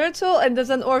Zertul and there's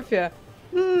an Orphea.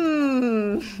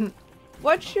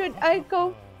 What should I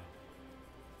go?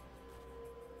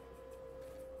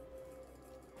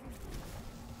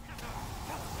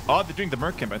 Oh, they're doing the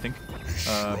Merc camp, I think.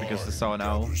 Because they saw an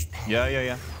owl.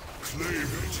 Yeah.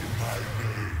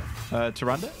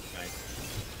 Tyrande?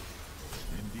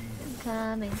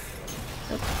 Coming.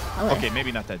 Oh, Okay,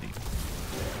 maybe not that deep.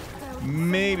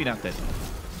 Maybe not that deep.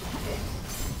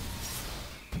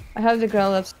 I have the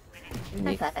ground ups.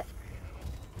 high five.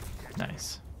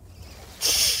 Nice.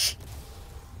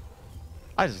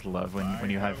 I just love when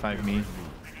you high five me.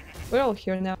 We're all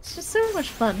here now. It's just so much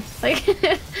fun. Like,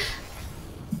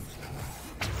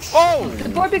 Oh! The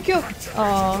barbecue!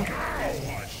 Oh.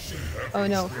 Oh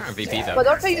no. VP though. But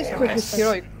Orphea used quick his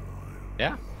heroic.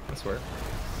 Yeah, that's work.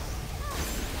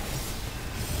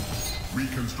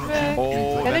 Reconstruction.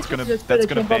 Oh, Can I that's gonna just put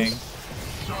a bang.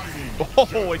 bomb?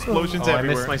 Oh, explosions Oh, I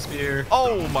everywhere. missed my spear.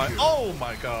 Oh my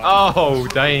god. Oh,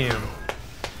 damn.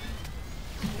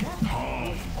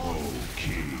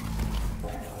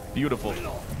 Beautiful.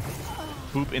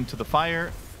 Boop into the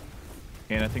fire.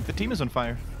 And I think the team is on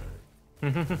fire.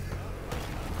 ooh,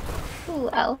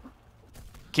 ow.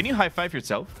 Can you high five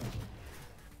yourself?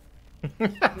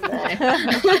 God.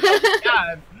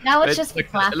 Now it's It just looks,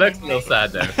 clapping. it looks a little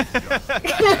sad though.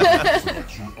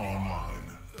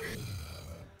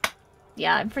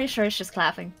 Yeah, I'm pretty sure it's just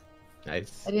clapping.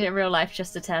 Nice. I did it in real life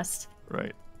just to test.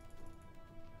 Right.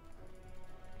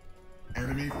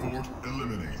 Enemy fort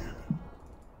eliminated.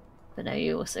 But no,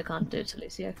 you also can't do it to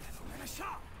Lucio.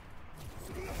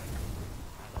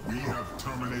 We have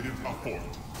terminated a fort.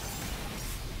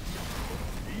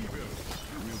 Evil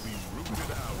will be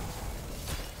rooted out.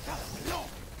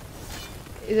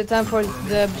 Is it time for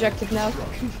the objective now?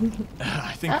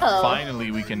 I think Oh.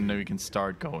 finally we can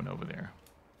start going over there.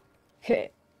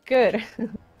 Okay, good.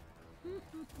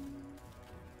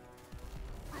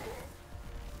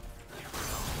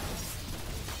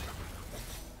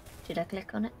 Did I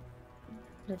click on it?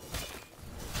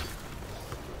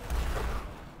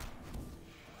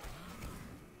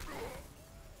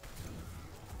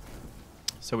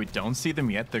 So we don't see them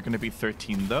yet. They're gonna be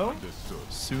 13 though.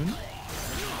 Soon.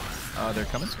 They're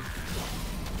coming.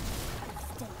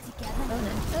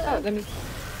 Oh, let me.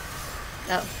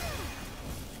 Oh,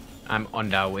 I'm on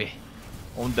that way.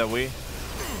 On the way.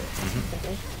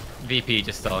 VP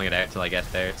just stalling it out till I get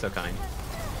there. It's so kind.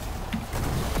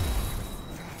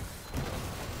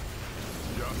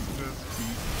 Justice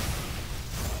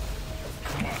beats.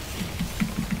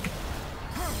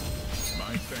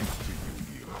 My thanks to you,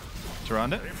 healer.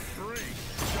 Tyrande?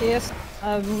 Yes,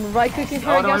 right clicking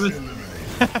her, Oh, I no, I guess. was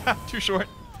Too short.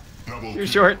 too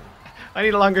short. I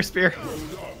need a longer spear.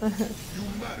 Not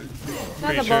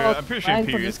Pretty sure, about I'm pretty sure fine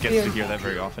for Imperius the gets to spear. hear that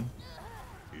very often.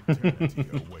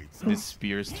 This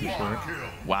spear is too short.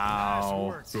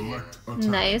 Wow. Select a target.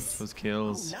 nice. Those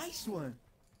kills. Nice one.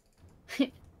 A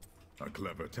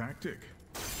clever tactic.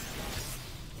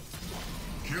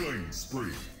 Killing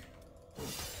spree.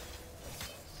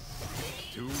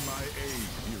 To my aid,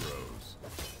 heroes.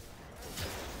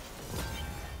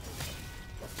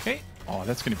 Okay. Oh,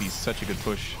 that's gonna be such a good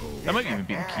push. That might even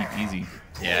be the keep easy.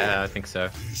 Yeah, I think so.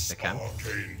 They can.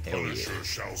 Hell yeah.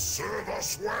 Shall serve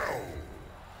us well.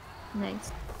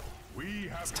 Nice. We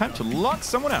have It's time to lock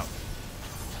someone out.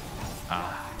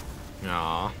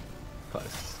 Aw.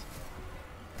 Close.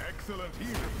 excellent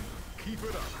healing. Keep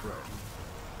it up, friend.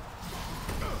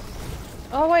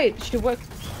 Oh wait, she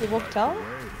walked out?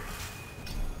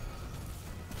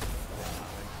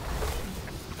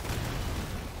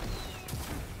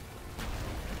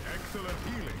 Excellent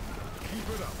healing. Keep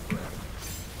it up, friend.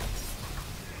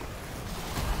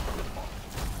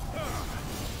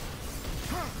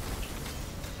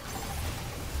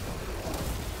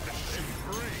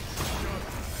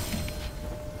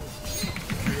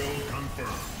 Kill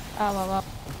confirmed. Ah.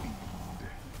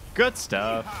 Good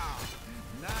stuff.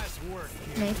 Nice work.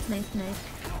 Nice.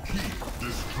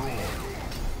 Destroy.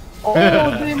 Oh,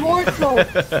 the immortal!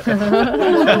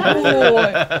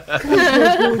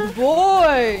 Good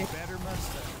boy!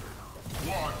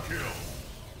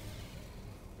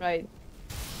 Right.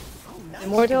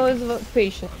 Immortal is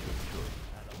patient.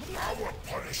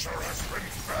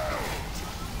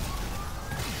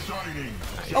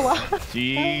 Oh wow.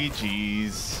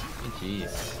 GG's.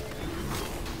 Jeez.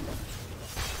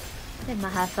 Take my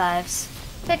high fives.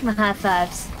 Take my high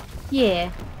fives.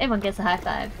 Yeah. Everyone gets a high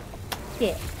five.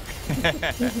 Yeah.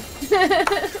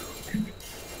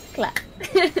 Clap.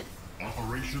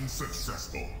 Operation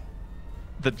successful.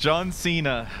 The John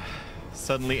Cena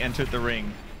suddenly entered the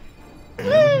ring.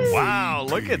 Wow,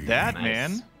 look at that, Nice.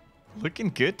 man. Looking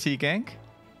good, Tegank.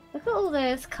 Look at all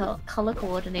those color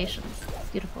coordinations. It's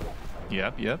beautiful.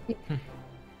 Yep, yep.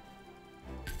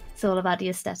 It's all about the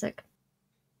aesthetic.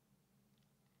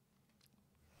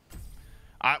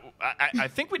 I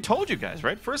think we told you guys,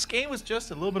 right? First game was just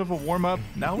a little bit of a warm up.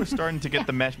 Now we're starting to get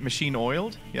the machine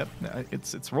oiled. Yep,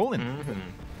 it's rolling.